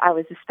 and I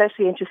was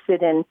especially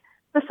interested in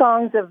the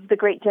songs of the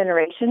Great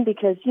Generation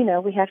because, you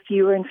know, we have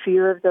fewer and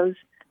fewer of those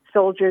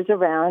soldiers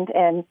around,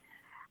 and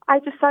I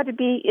just thought it'd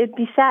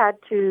be sad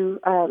to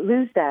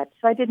lose that.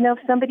 So I didn't know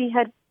if somebody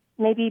had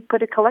maybe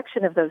put a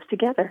collection of those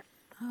together.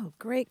 Oh,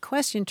 great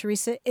question,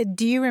 Teresa.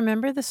 Do you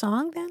remember the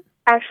song then?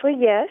 Actually,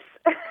 yes.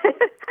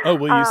 Oh,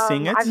 will you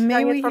sing it? I've sung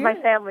it for my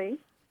family.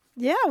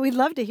 Yeah, we'd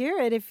love to hear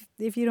it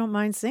if you don't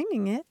mind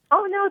singing it.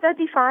 Oh, no, that'd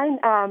be fine.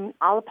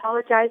 I'll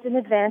apologize in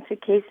advance in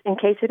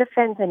case it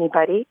offends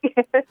anybody.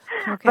 Okay.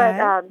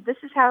 But this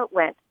is how it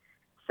went.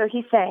 So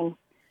he sang,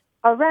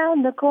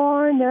 around the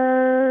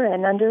corner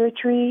and under a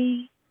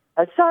tree,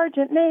 a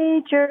sergeant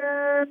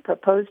major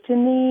proposed to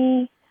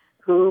me.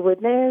 Who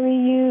would marry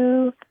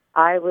you?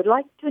 I would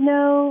like to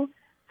know.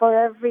 For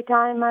every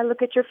time I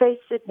look at your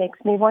face, it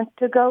makes me want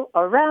to go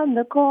around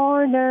the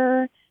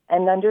corner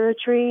and under a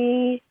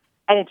tree.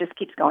 And it just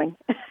keeps going.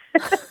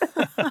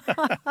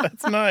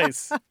 That's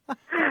nice.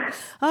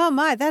 Oh,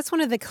 my. That's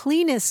one of the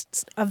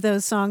cleanest of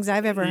those songs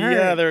I've ever heard.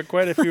 Yeah, there are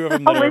quite a few of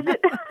them that is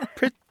it?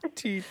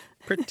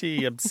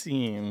 pretty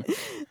obscene.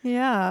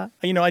 Yeah.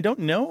 You know, I don't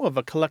know of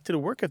a collected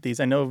work of these.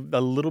 I know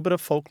a little bit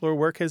of folklore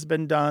work has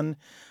been done.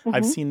 Mm-hmm.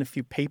 I've seen a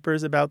few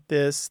papers about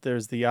this.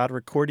 There's the odd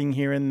recording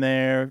here and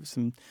there,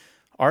 some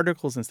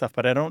articles and stuff,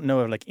 but I don't know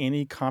of like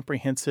any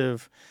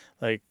comprehensive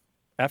like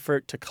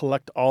effort to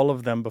collect all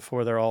of them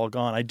before they're all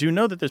gone. I do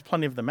know that there's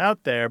plenty of them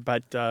out there,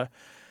 but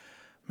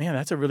man,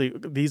 that's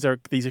these are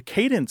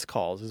cadence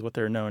calls is what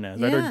they're known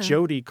as, right? Or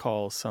Jody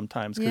calls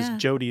sometimes, because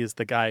Jody is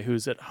the guy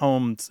who's at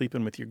home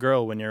sleeping with your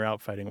girl when you're out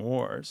fighting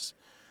wars,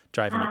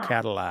 driving a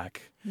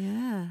Cadillac.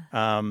 Yeah.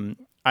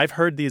 I've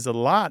heard these a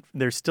lot.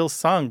 They're still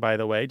sung, by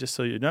the way, just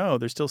so you know.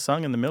 They're still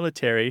sung in the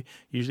military,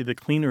 usually the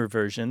cleaner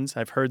versions.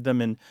 I've heard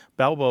them in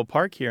Balboa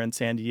Park here in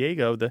San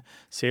Diego. The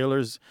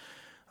sailors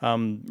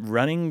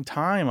running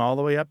time all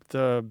the way up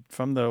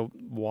from the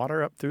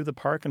water up through the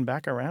park and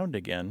back around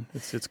again.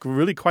 It's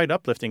really quite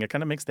uplifting. It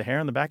kind of makes the hair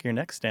on the back of your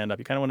neck stand up.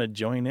 You kind of want to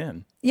join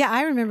in. Yeah,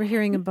 I remember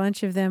hearing a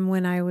bunch of them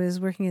when I was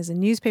working as a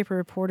newspaper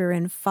reporter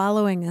and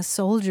following a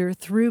soldier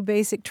through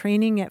basic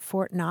training at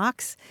Fort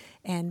Knox.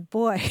 And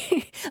boy,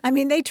 I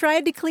mean, they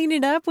tried to clean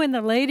it up when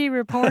the lady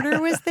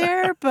reporter was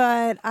there,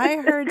 but I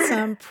heard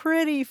some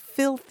pretty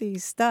filthy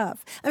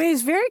stuff. I mean,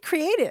 it's very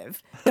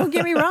creative. Don't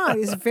get me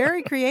wrong. It's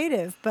very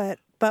creative, but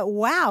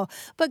wow.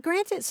 But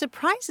Grant, it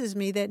surprises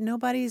me that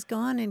nobody's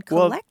gone and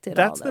collected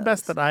that's all the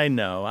best that I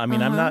know. I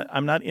mean,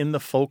 I'm not in the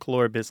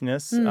folklore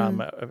business.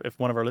 If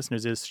one of our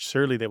listeners is,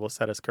 surely they will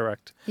set us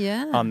correct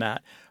on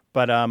that.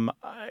 But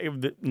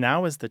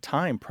now is the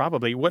time,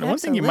 probably. One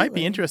thing you might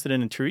be interested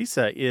in,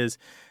 Teresa, is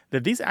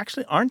that these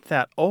actually aren't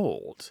that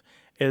old.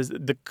 Is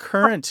the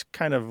current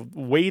kind of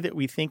way that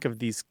we think of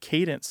these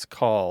cadence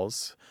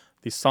calls,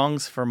 these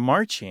songs for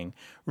marching,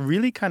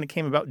 really kind of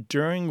came about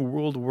during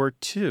World War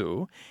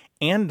II.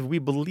 And we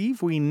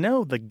believe we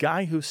know the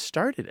guy who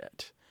started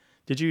it.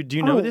 Do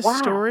you know this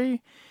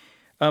story?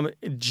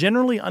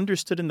 Generally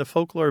understood in the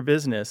folklore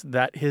business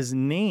that his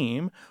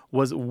name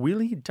was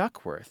Willie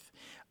Duckworth.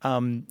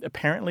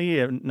 Apparently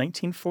in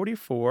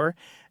 1944,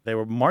 they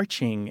were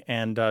marching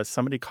and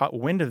somebody caught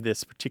wind of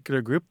this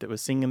particular group that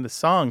was singing the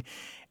song.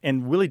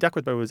 And Willie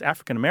Duckworth was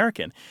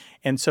African-American.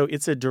 And so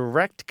it's a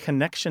direct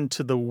connection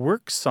to the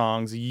work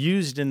songs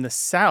used in the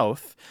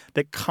South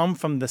that come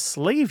from the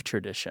slave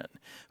tradition,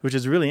 which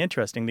is really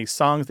interesting. These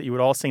songs that you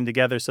would all sing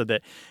together so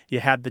that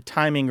you had the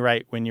timing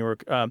right when you were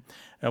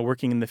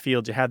working in the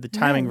field. You had the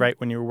timing right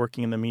when you were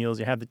working in the meals.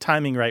 You had the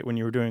timing right when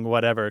you were doing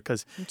whatever.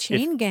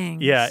 Chain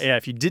gangs. Yeah.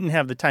 If you didn't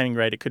have the timing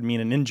right, it could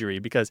mean an injury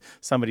because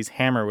somebody's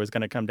hammer was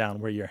going to come down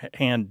where your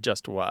hand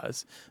just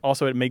was.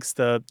 Also, it makes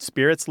the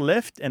spirits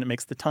lift and it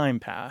makes the time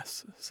pass.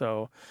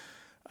 So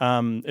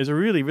it's a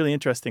really, really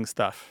interesting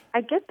stuff.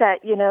 I get that.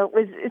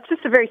 It's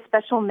just a very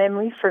special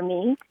memory for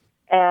me.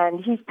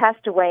 And he's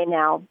passed away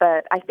now,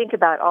 but I think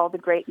about all the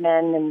great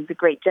men and the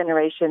great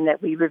generation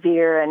that we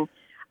revere, and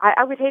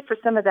I would hate for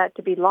some of that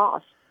to be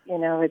lost.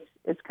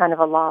 It's kind of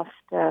a lost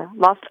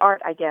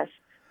art, I guess.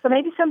 So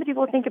maybe somebody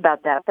will think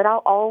about that, but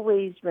I'll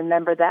always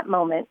remember that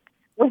moment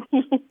when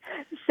he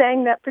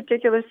sang that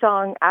particular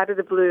song out of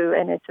the blue,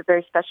 and it's a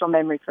very special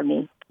memory for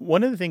me.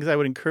 One of the things I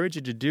would encourage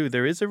you to do,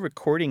 there is a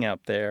recording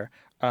out there,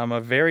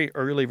 a very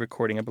early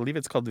recording. I believe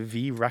it's called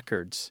V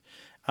Records.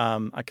 I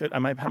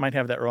might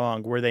have that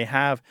wrong, where they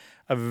have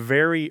a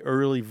very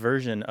early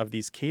version of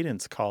these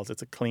cadence calls.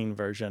 It's a clean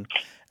version.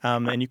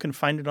 And you can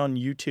find it on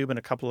YouTube and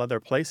a couple other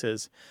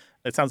places.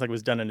 It sounds like it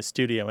was done in a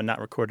studio and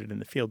not recorded in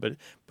the field, but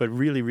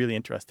really, really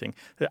interesting.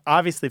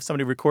 Obviously, if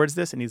somebody records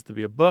this, it needs to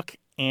be a book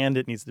and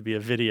it needs to be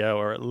a video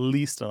or at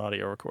least an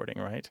audio recording,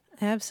 right?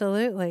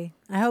 Absolutely.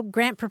 I hope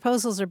grant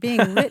proposals are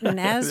being written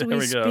as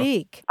we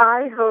speak.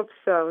 I hope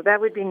so.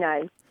 That would be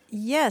nice.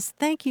 Yes.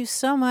 Thank you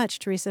so much,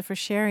 Teresa, for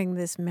sharing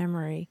this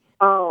memory.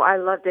 Oh, I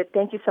loved it.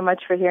 Thank you so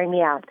much for hearing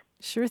me out.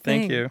 Sure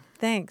thing. Thank you.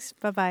 Thanks.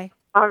 Bye-bye.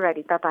 All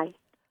righty. Bye-bye.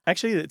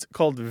 Actually, it's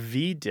called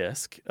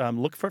V-Disc.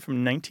 Look for it from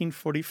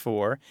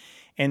 1944.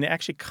 And it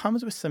actually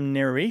comes with some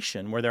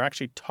narration where they're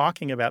actually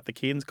talking about the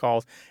cadence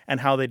calls and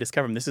how they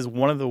discover them. This is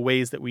one of the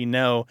ways that we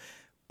know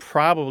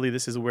probably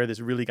this is where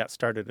this really got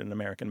started in the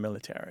American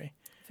military.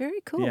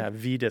 Very cool. Yeah,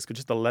 V-Disc,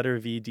 just the letter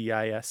V,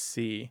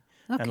 D-I-S-C.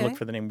 Okay. And look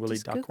for the name Willie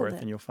Duckworth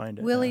and you'll find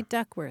it. Willie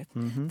Duckworth.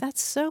 Mm-hmm.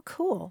 That's so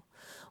cool.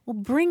 Well,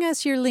 bring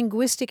us your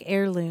linguistic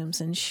heirlooms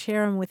and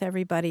share them with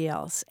everybody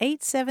else.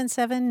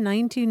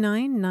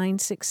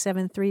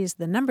 877-929-9673 is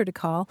the number to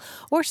call,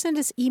 or send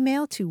us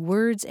email to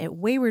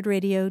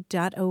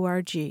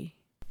words@waywardradio.org.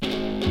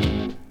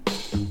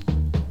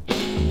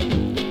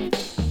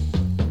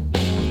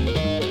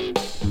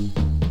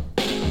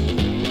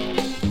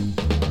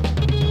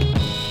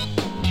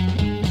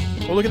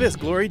 Well, look at this.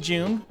 Glory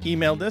June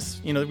emailed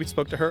us. We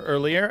spoke to her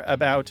earlier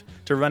about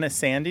to run a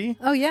sandy.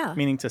 Oh, yeah.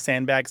 Meaning to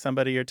sandbag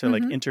somebody or to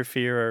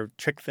interfere or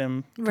trick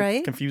them,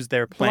 confuse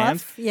their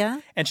plans. Bluff, yeah.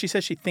 And she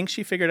says she thinks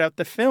she figured out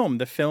the film.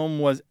 The film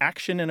was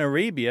Action in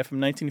Arabia from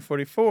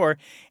 1944.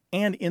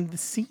 And in the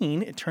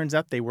scene, it turns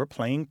out they were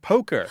playing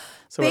poker.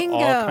 So Bingo.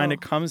 It all kind of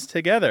comes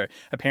together.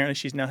 Apparently,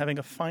 she's now having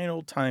a fine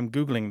old time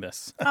Googling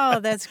this. Oh,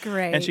 that's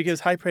great. And she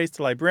gives high praise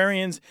to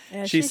librarians.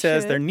 Yeah, she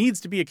says there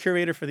needs to be a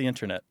curator for the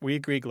internet. We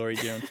agree, Glory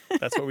June.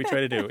 That's what we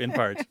try to do, in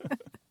part.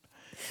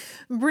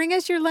 Bring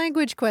us your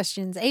language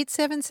questions,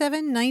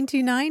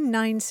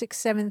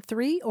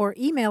 877-929-9673, or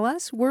email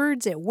us,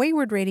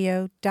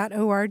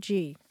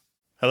 words@waywardradio.org.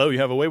 Hello, you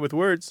have a way with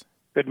words.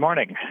 Good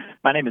morning.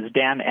 My name is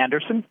Dan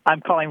Anderson.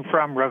 I'm calling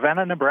from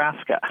Ravenna,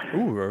 Nebraska.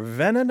 Ooh,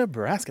 Ravenna,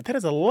 Nebraska. That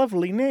is a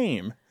lovely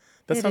name.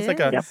 That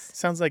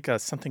sounds like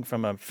something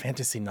from a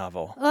fantasy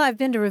novel. Well, I've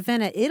been to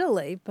Ravenna,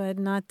 Italy, but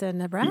not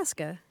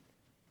Nebraska.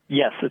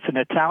 Yes, it's an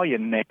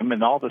Italian name,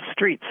 and all the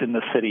streets in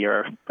the city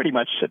are pretty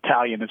much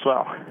Italian as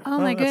well. Oh,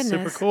 my goodness.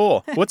 Super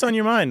cool. What's on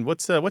your mind?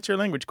 What's your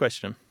language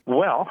question?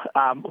 Well,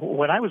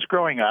 when I was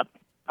growing up,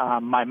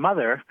 my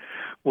mother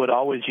would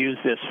always use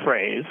this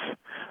phrase,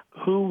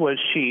 who was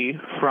she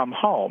from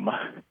home?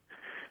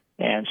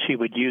 And she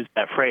would use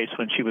that phrase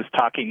when she was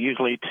talking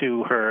usually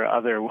to her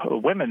other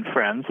women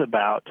friends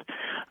about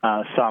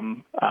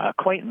some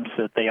acquaintance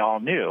that they all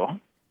knew.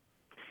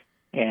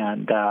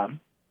 And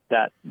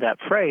that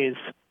phrase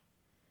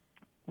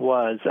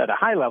was at a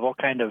high level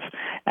kind of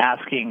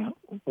asking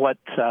what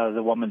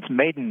the woman's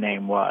maiden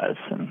name was,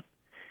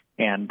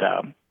 and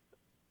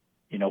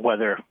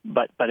whether,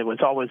 but it was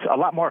always a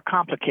lot more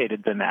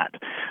complicated than that.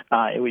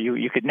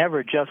 You could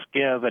never just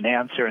give an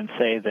answer and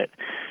say that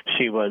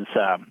she was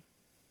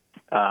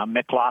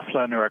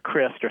McLaughlin or a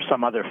Christ or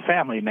some other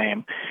family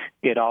name.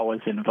 It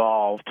always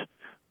involved,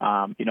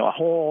 a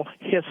whole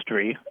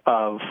history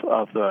of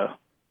the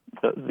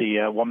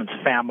woman's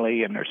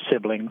family and her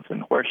siblings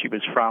and where she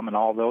was from and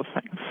all those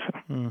things.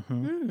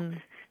 Mm-hmm.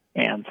 Mm.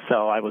 And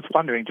so I was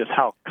wondering just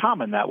how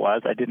common that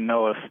was. I didn't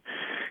know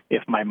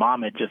if my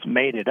mom had just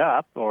made it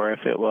up or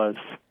if it was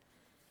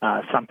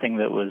something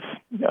that was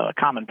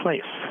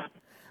commonplace.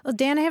 Well,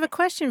 Dan, I have a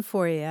question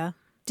for you.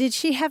 Did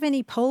she have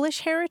any Polish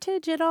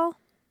heritage at all?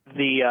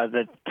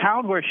 The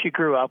town where she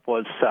grew up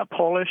was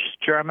Polish,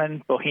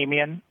 German,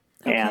 Bohemian,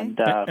 Okay.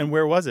 And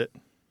where was it?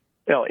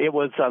 It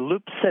was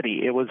Loop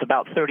City. It was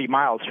about 30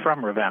 miles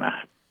from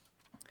Ravenna,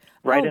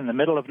 right in the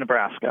middle of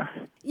Nebraska.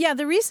 Yeah,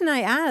 the reason I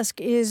ask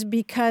is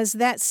because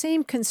that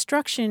same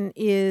construction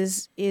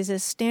is a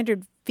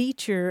standard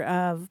feature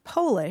of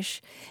Polish,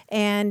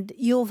 and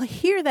you'll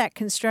hear that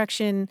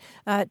construction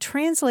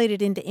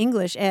translated into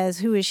English as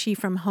 "Who is she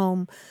from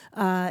home?"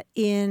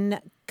 In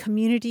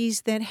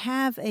communities that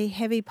have a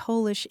heavy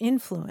Polish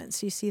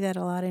influence. You see that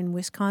a lot in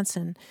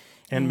Wisconsin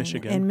and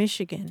Michigan. And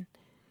Michigan.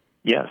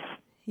 Yes.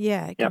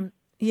 Yeah. Yep.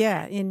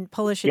 Yeah, in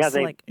Polish it's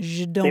like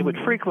Żydom. They would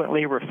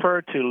frequently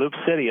refer to Loop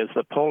City as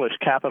the Polish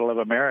capital of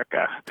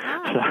America.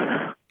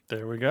 Ah.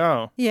 There we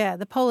go. Yeah,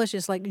 the Polish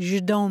is like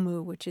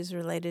Żydomu, which is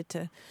related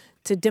to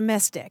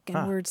domestic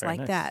and words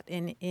like that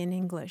in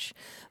English.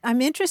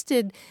 I'm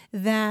interested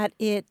that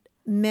it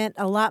meant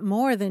a lot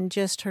more than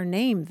just her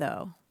name,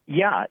 though.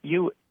 Yeah,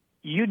 you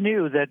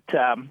knew that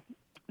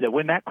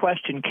when that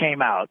question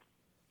came out,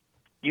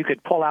 you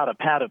could pull out a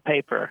pad of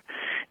paper,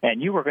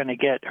 and you were going to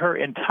get her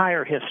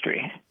entire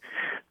history.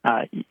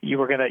 You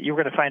were going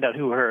to find out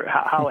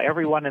how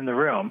everyone in the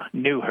room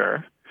knew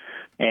her,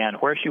 and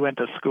where she went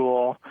to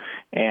school,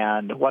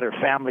 and what her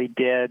family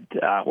did,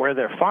 where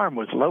their farm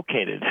was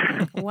located.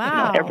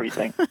 Wow!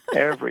 Everything.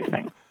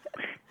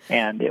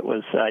 And it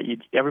was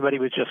everybody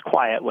was just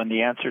quiet when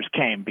the answers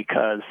came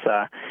because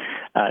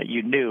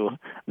you knew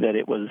that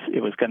it was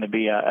going to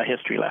be a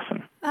history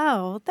lesson.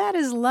 Oh, that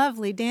is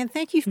lovely, Dan.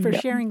 Thank you for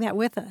sharing that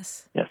with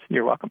us. Yes,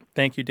 you're welcome.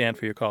 Thank you, Dan,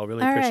 for your call.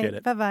 Really appreciate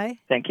it. Bye-bye.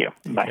 Thank you.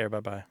 Take Bye. care.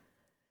 Bye-bye.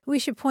 We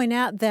should point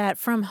out that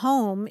from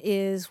home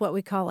is what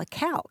we call a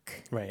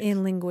calque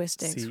in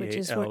linguistics, which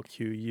is what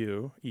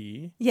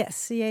C-A-L-Q-U-E. Yes,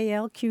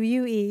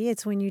 C-A-L-Q-U-E.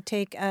 It's when you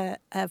take a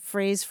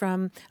phrase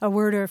from a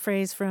word or a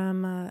phrase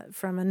from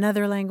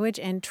another language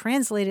and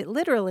translate it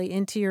literally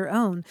into your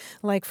own.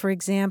 Like, for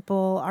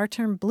example, our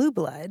term blue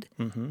blood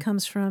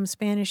comes from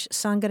Spanish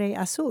sangre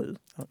azul.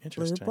 Oh,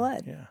 interesting. Blue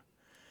blood. Yeah.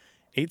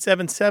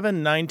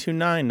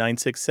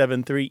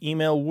 877-929-9673.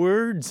 Email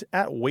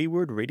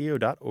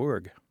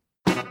words@waywardradio.org.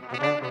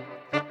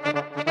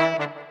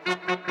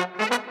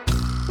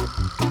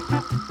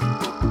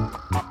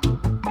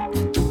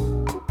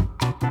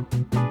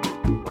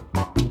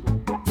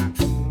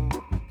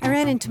 I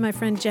ran into my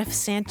friend Jeff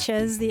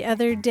Sanchez the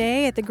other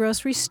day at the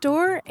grocery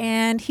store,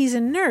 and he's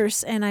a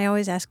nurse, and I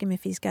always ask him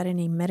if he's got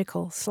any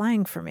medical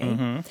slang for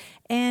me.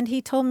 And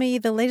he told me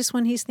the latest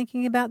one he's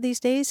thinking about these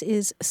days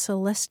is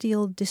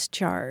celestial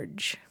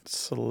discharge.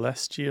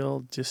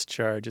 Celestial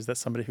discharge. Is that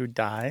somebody who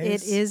dies?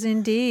 It is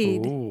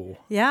indeed. Ooh.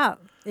 Yeah,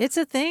 it's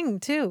a thing,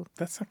 too.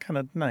 That's kind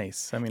of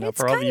nice. I mean, It's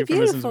for all the kinda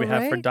euphemisms we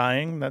beautiful, have for right?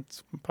 dying,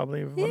 that's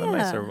probably one of the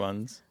nicer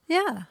ones.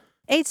 Yeah.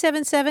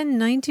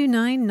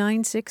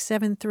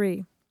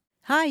 877-929-9673.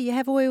 Hi, you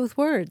have a way with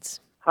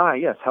words. Hi,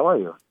 yes, how are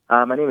you?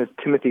 My name is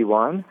Timothy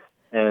Wan,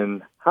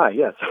 and hi,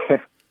 yes.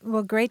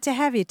 Well, great to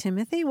have you,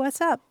 Timothy. What's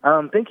up?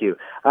 Thank you.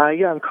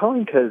 I'm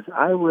calling because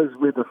I was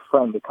with a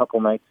friend a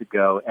couple nights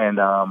ago, and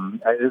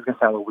this is going to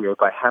sound a little weird,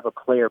 but I have a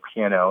player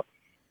piano,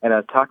 and I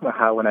was talking about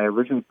how when I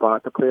originally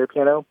bought the player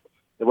piano,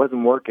 it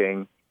wasn't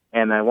working,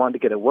 and I wanted to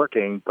get it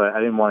working, but I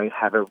didn't want to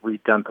have it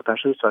redone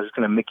professionally, so I was just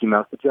going to Mickey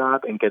Mouse the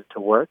job and get it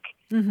to work.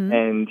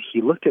 And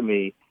he looked at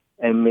me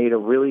and made a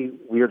really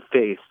weird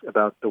face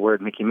about the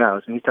word Mickey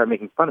Mouse, and he started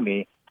making fun of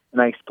me.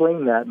 And I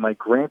explained that my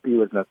grandpa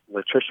was an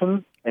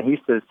electrician, and he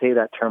used to say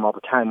that term all the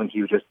time when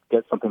he would just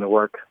get something to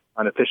work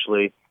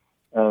unofficially,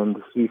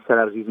 and he said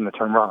I was using the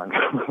term wrong.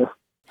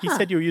 He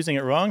said you were using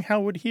it wrong?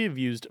 How would he have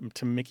used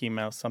to Mickey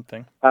Mouse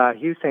something?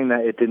 He was saying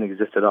that it didn't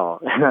exist at all.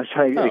 And I was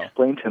trying to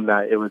explain to him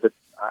that it was a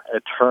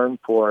term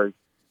for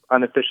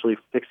unofficially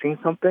fixing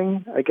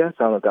something, I guess.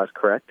 I don't know if that's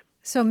correct.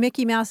 So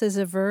Mickey Mouse is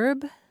a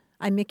verb?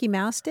 I Mickey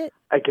Moused it?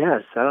 I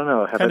guess. I don't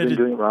know. Have I been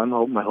doing it wrong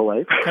my whole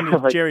life? Kind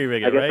of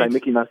jerry-rig it, I guess right? I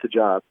Mickey Mouse the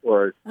job,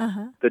 or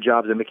the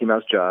job's a Mickey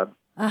Mouse job.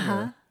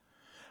 Uh-huh.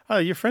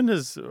 Your friend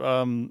is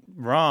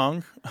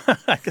wrong.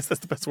 I guess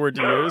that's the best word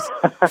to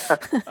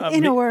use.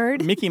 In a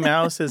word. Mickey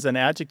Mouse is an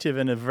adjective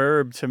and a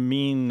verb to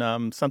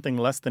mean something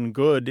less than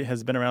good. It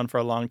has been around for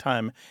a long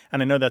time.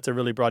 And I know that's a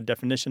really broad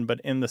definition, but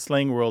in the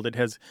slang world, it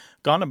has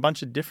gone a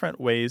bunch of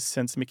different ways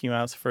since Mickey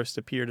Mouse first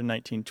appeared in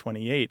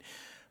 1928.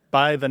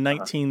 By the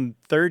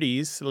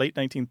 1930s, late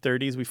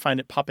 1930s, we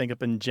find it popping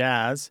up in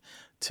jazz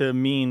to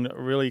mean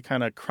really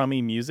kind of crummy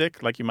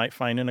music like you might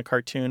find in a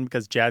cartoon,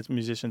 because jazz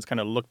musicians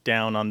kind of look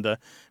down on the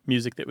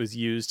music that was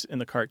used in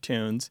the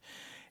cartoons.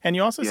 And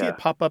you also see it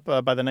pop up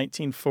by the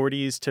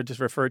 1940s to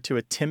just refer to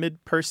a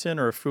timid person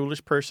or a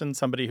foolish person,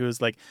 somebody who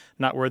is like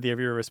not worthy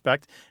of your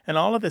respect. And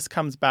all of this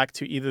comes back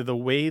to either the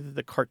way that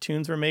the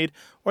cartoons were made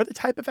or the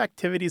type of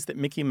activities that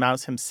Mickey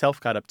Mouse himself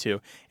got up to.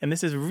 And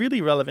this is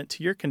really relevant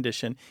to your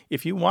condition.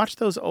 If you watch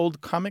those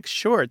old comic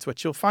shorts,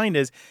 what you'll find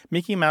is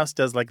Mickey Mouse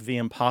does like the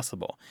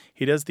impossible.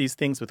 He does these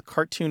things with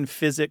cartoon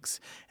physics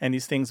and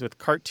these things with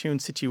cartoon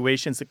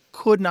situations that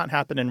could not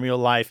happen in real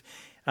life.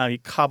 He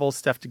cobbles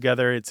stuff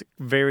together. It's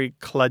very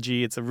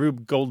kludgy. It's a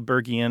Rube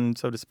Goldbergian,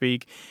 so to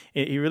speak.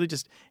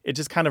 It's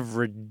just kind of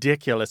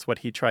ridiculous what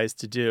he tries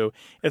to do.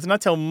 It's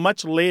not till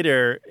much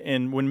later,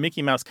 when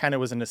Mickey Mouse kind of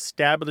was an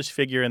established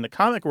figure in the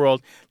comic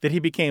world, that he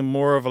became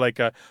more of like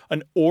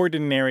an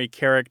ordinary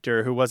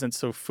character who wasn't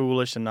so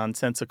foolish and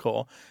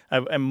nonsensical.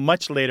 And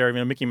much later,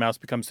 Mickey Mouse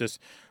becomes this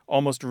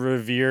almost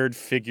revered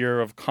figure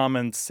of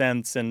common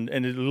sense, and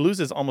it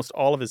loses almost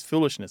all of his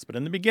foolishness. But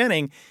in the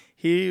beginning,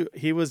 he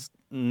was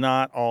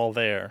not all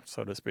there,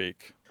 so to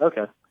speak.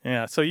 Okay.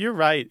 Yeah, so you're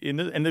right. And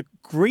the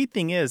great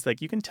thing is,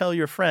 like, you can tell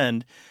your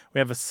friend we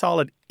have a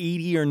solid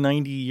 80 or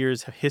 90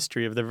 years of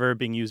history of the verb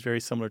being used very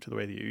similar to the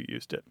way that you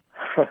used it.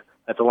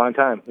 That's a long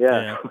time,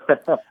 yeah.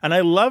 And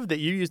I love that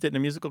you used it in a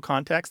musical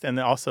context, and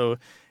also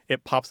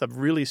it pops up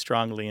really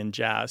strongly in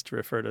jazz to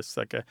refer to us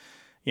like a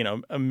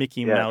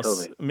Mickey Mouse.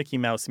 Totally. Mickey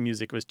Mouse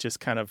music was just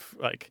kind of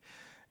like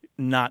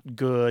not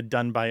good,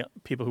 done by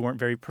people who weren't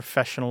very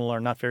professional or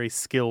not very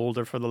skilled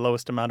or for the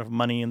lowest amount of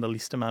money and the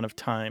least amount of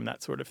time,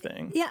 that sort of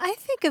thing. Yeah, I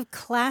think of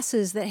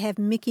classes that have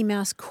Mickey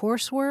Mouse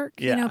coursework.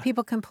 Yeah.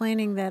 People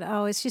complaining that,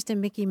 it's just a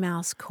Mickey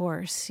Mouse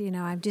course.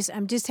 I'm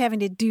just having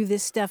to do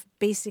this stuff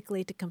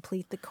basically to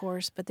complete the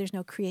course, but there's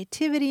no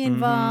creativity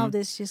involved.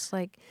 It's just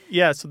like...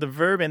 Yeah, so the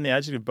verb and the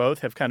adjective both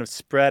have kind of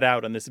spread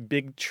out on this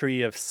big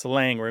tree of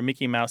slang where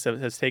Mickey Mouse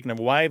has taken a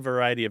wide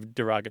variety of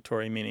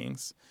derogatory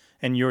meanings,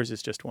 and yours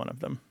is just one of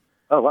them.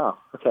 Oh, wow.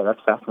 Okay, that's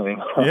fascinating.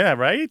 Yeah,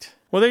 right?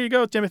 Well, there you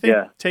go, Timothy.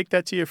 Yeah. Take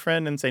that to your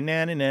friend and say,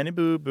 nanny, nanny,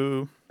 boo,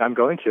 boo. I'm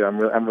going to. I'm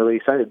really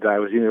excited that I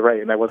was doing it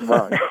right and I wasn't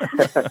wrong.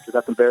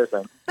 That's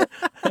embarrassing.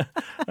 All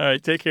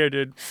right, take care,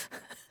 dude.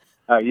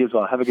 You as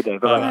well. Have a good day.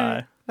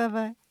 Bye-bye.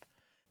 Bye-bye.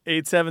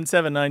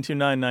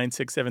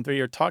 877-929-9673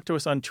 or talk to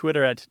us on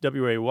Twitter at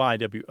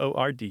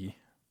WAYWORD.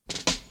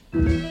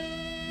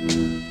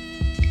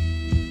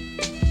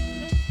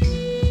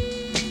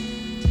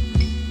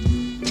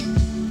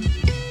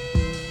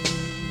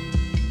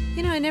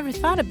 I never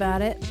thought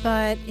about it,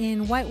 but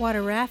in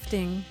whitewater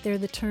rafting, there are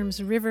the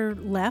terms river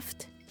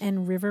left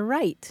and river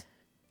right.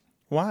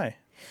 Why?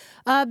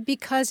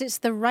 Because it's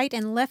the right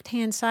and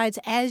left-hand sides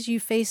as you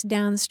face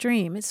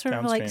downstream. It's sort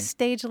of like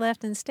stage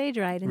left and stage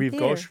right in Rive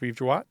theater. gauche, rive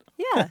droite?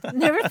 Yeah,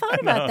 never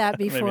thought about that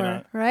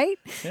before, right?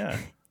 Yeah.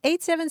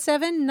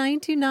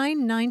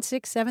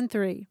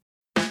 877-929-9673.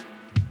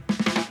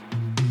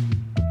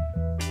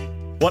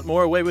 Want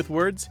more Away with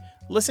Words?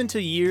 Listen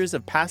to years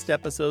of past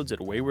episodes at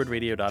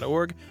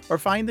waywardradio.org or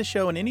find the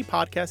show in any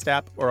podcast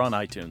app or on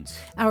iTunes.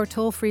 Our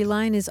toll-free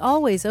line is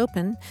always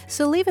open,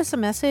 so leave us a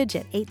message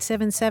at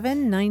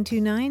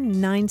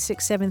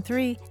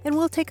 877-929-9673 and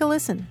we'll take a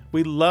listen.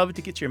 We love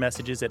to get your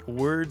messages at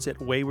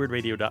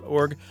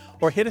words@waywardradio.org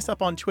or hit us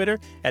up on Twitter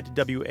at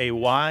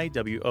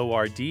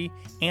WAYWORD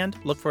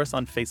and look for us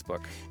on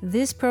Facebook.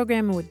 This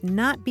program would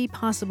not be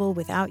possible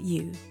without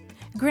you.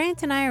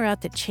 Grant and I are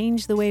out to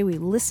change the way we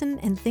listen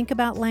and think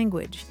about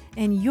language,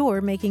 and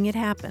you're making it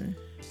happen.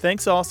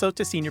 Thanks also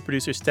to senior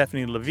producer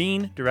Stephanie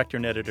Levine, director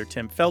and editor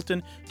Tim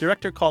Felton,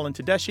 director Colin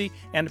Tedeschi,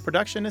 and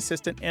production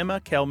assistant Emma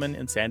Kelman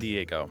in San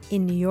Diego.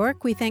 In New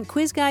York, we thank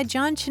quiz guy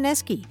John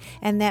Chinesky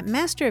and that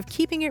master of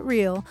keeping it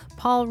real,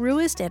 Paul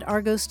Ruist at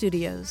Argo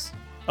Studios.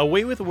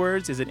 Away with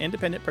Words is an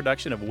independent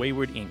production of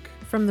Wayward Inc.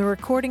 From the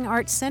Recording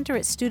Arts Center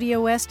at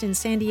Studio West in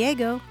San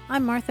Diego,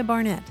 I'm Martha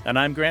Barnett. And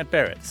I'm Grant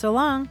Barrett. So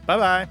long.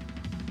 Bye-bye.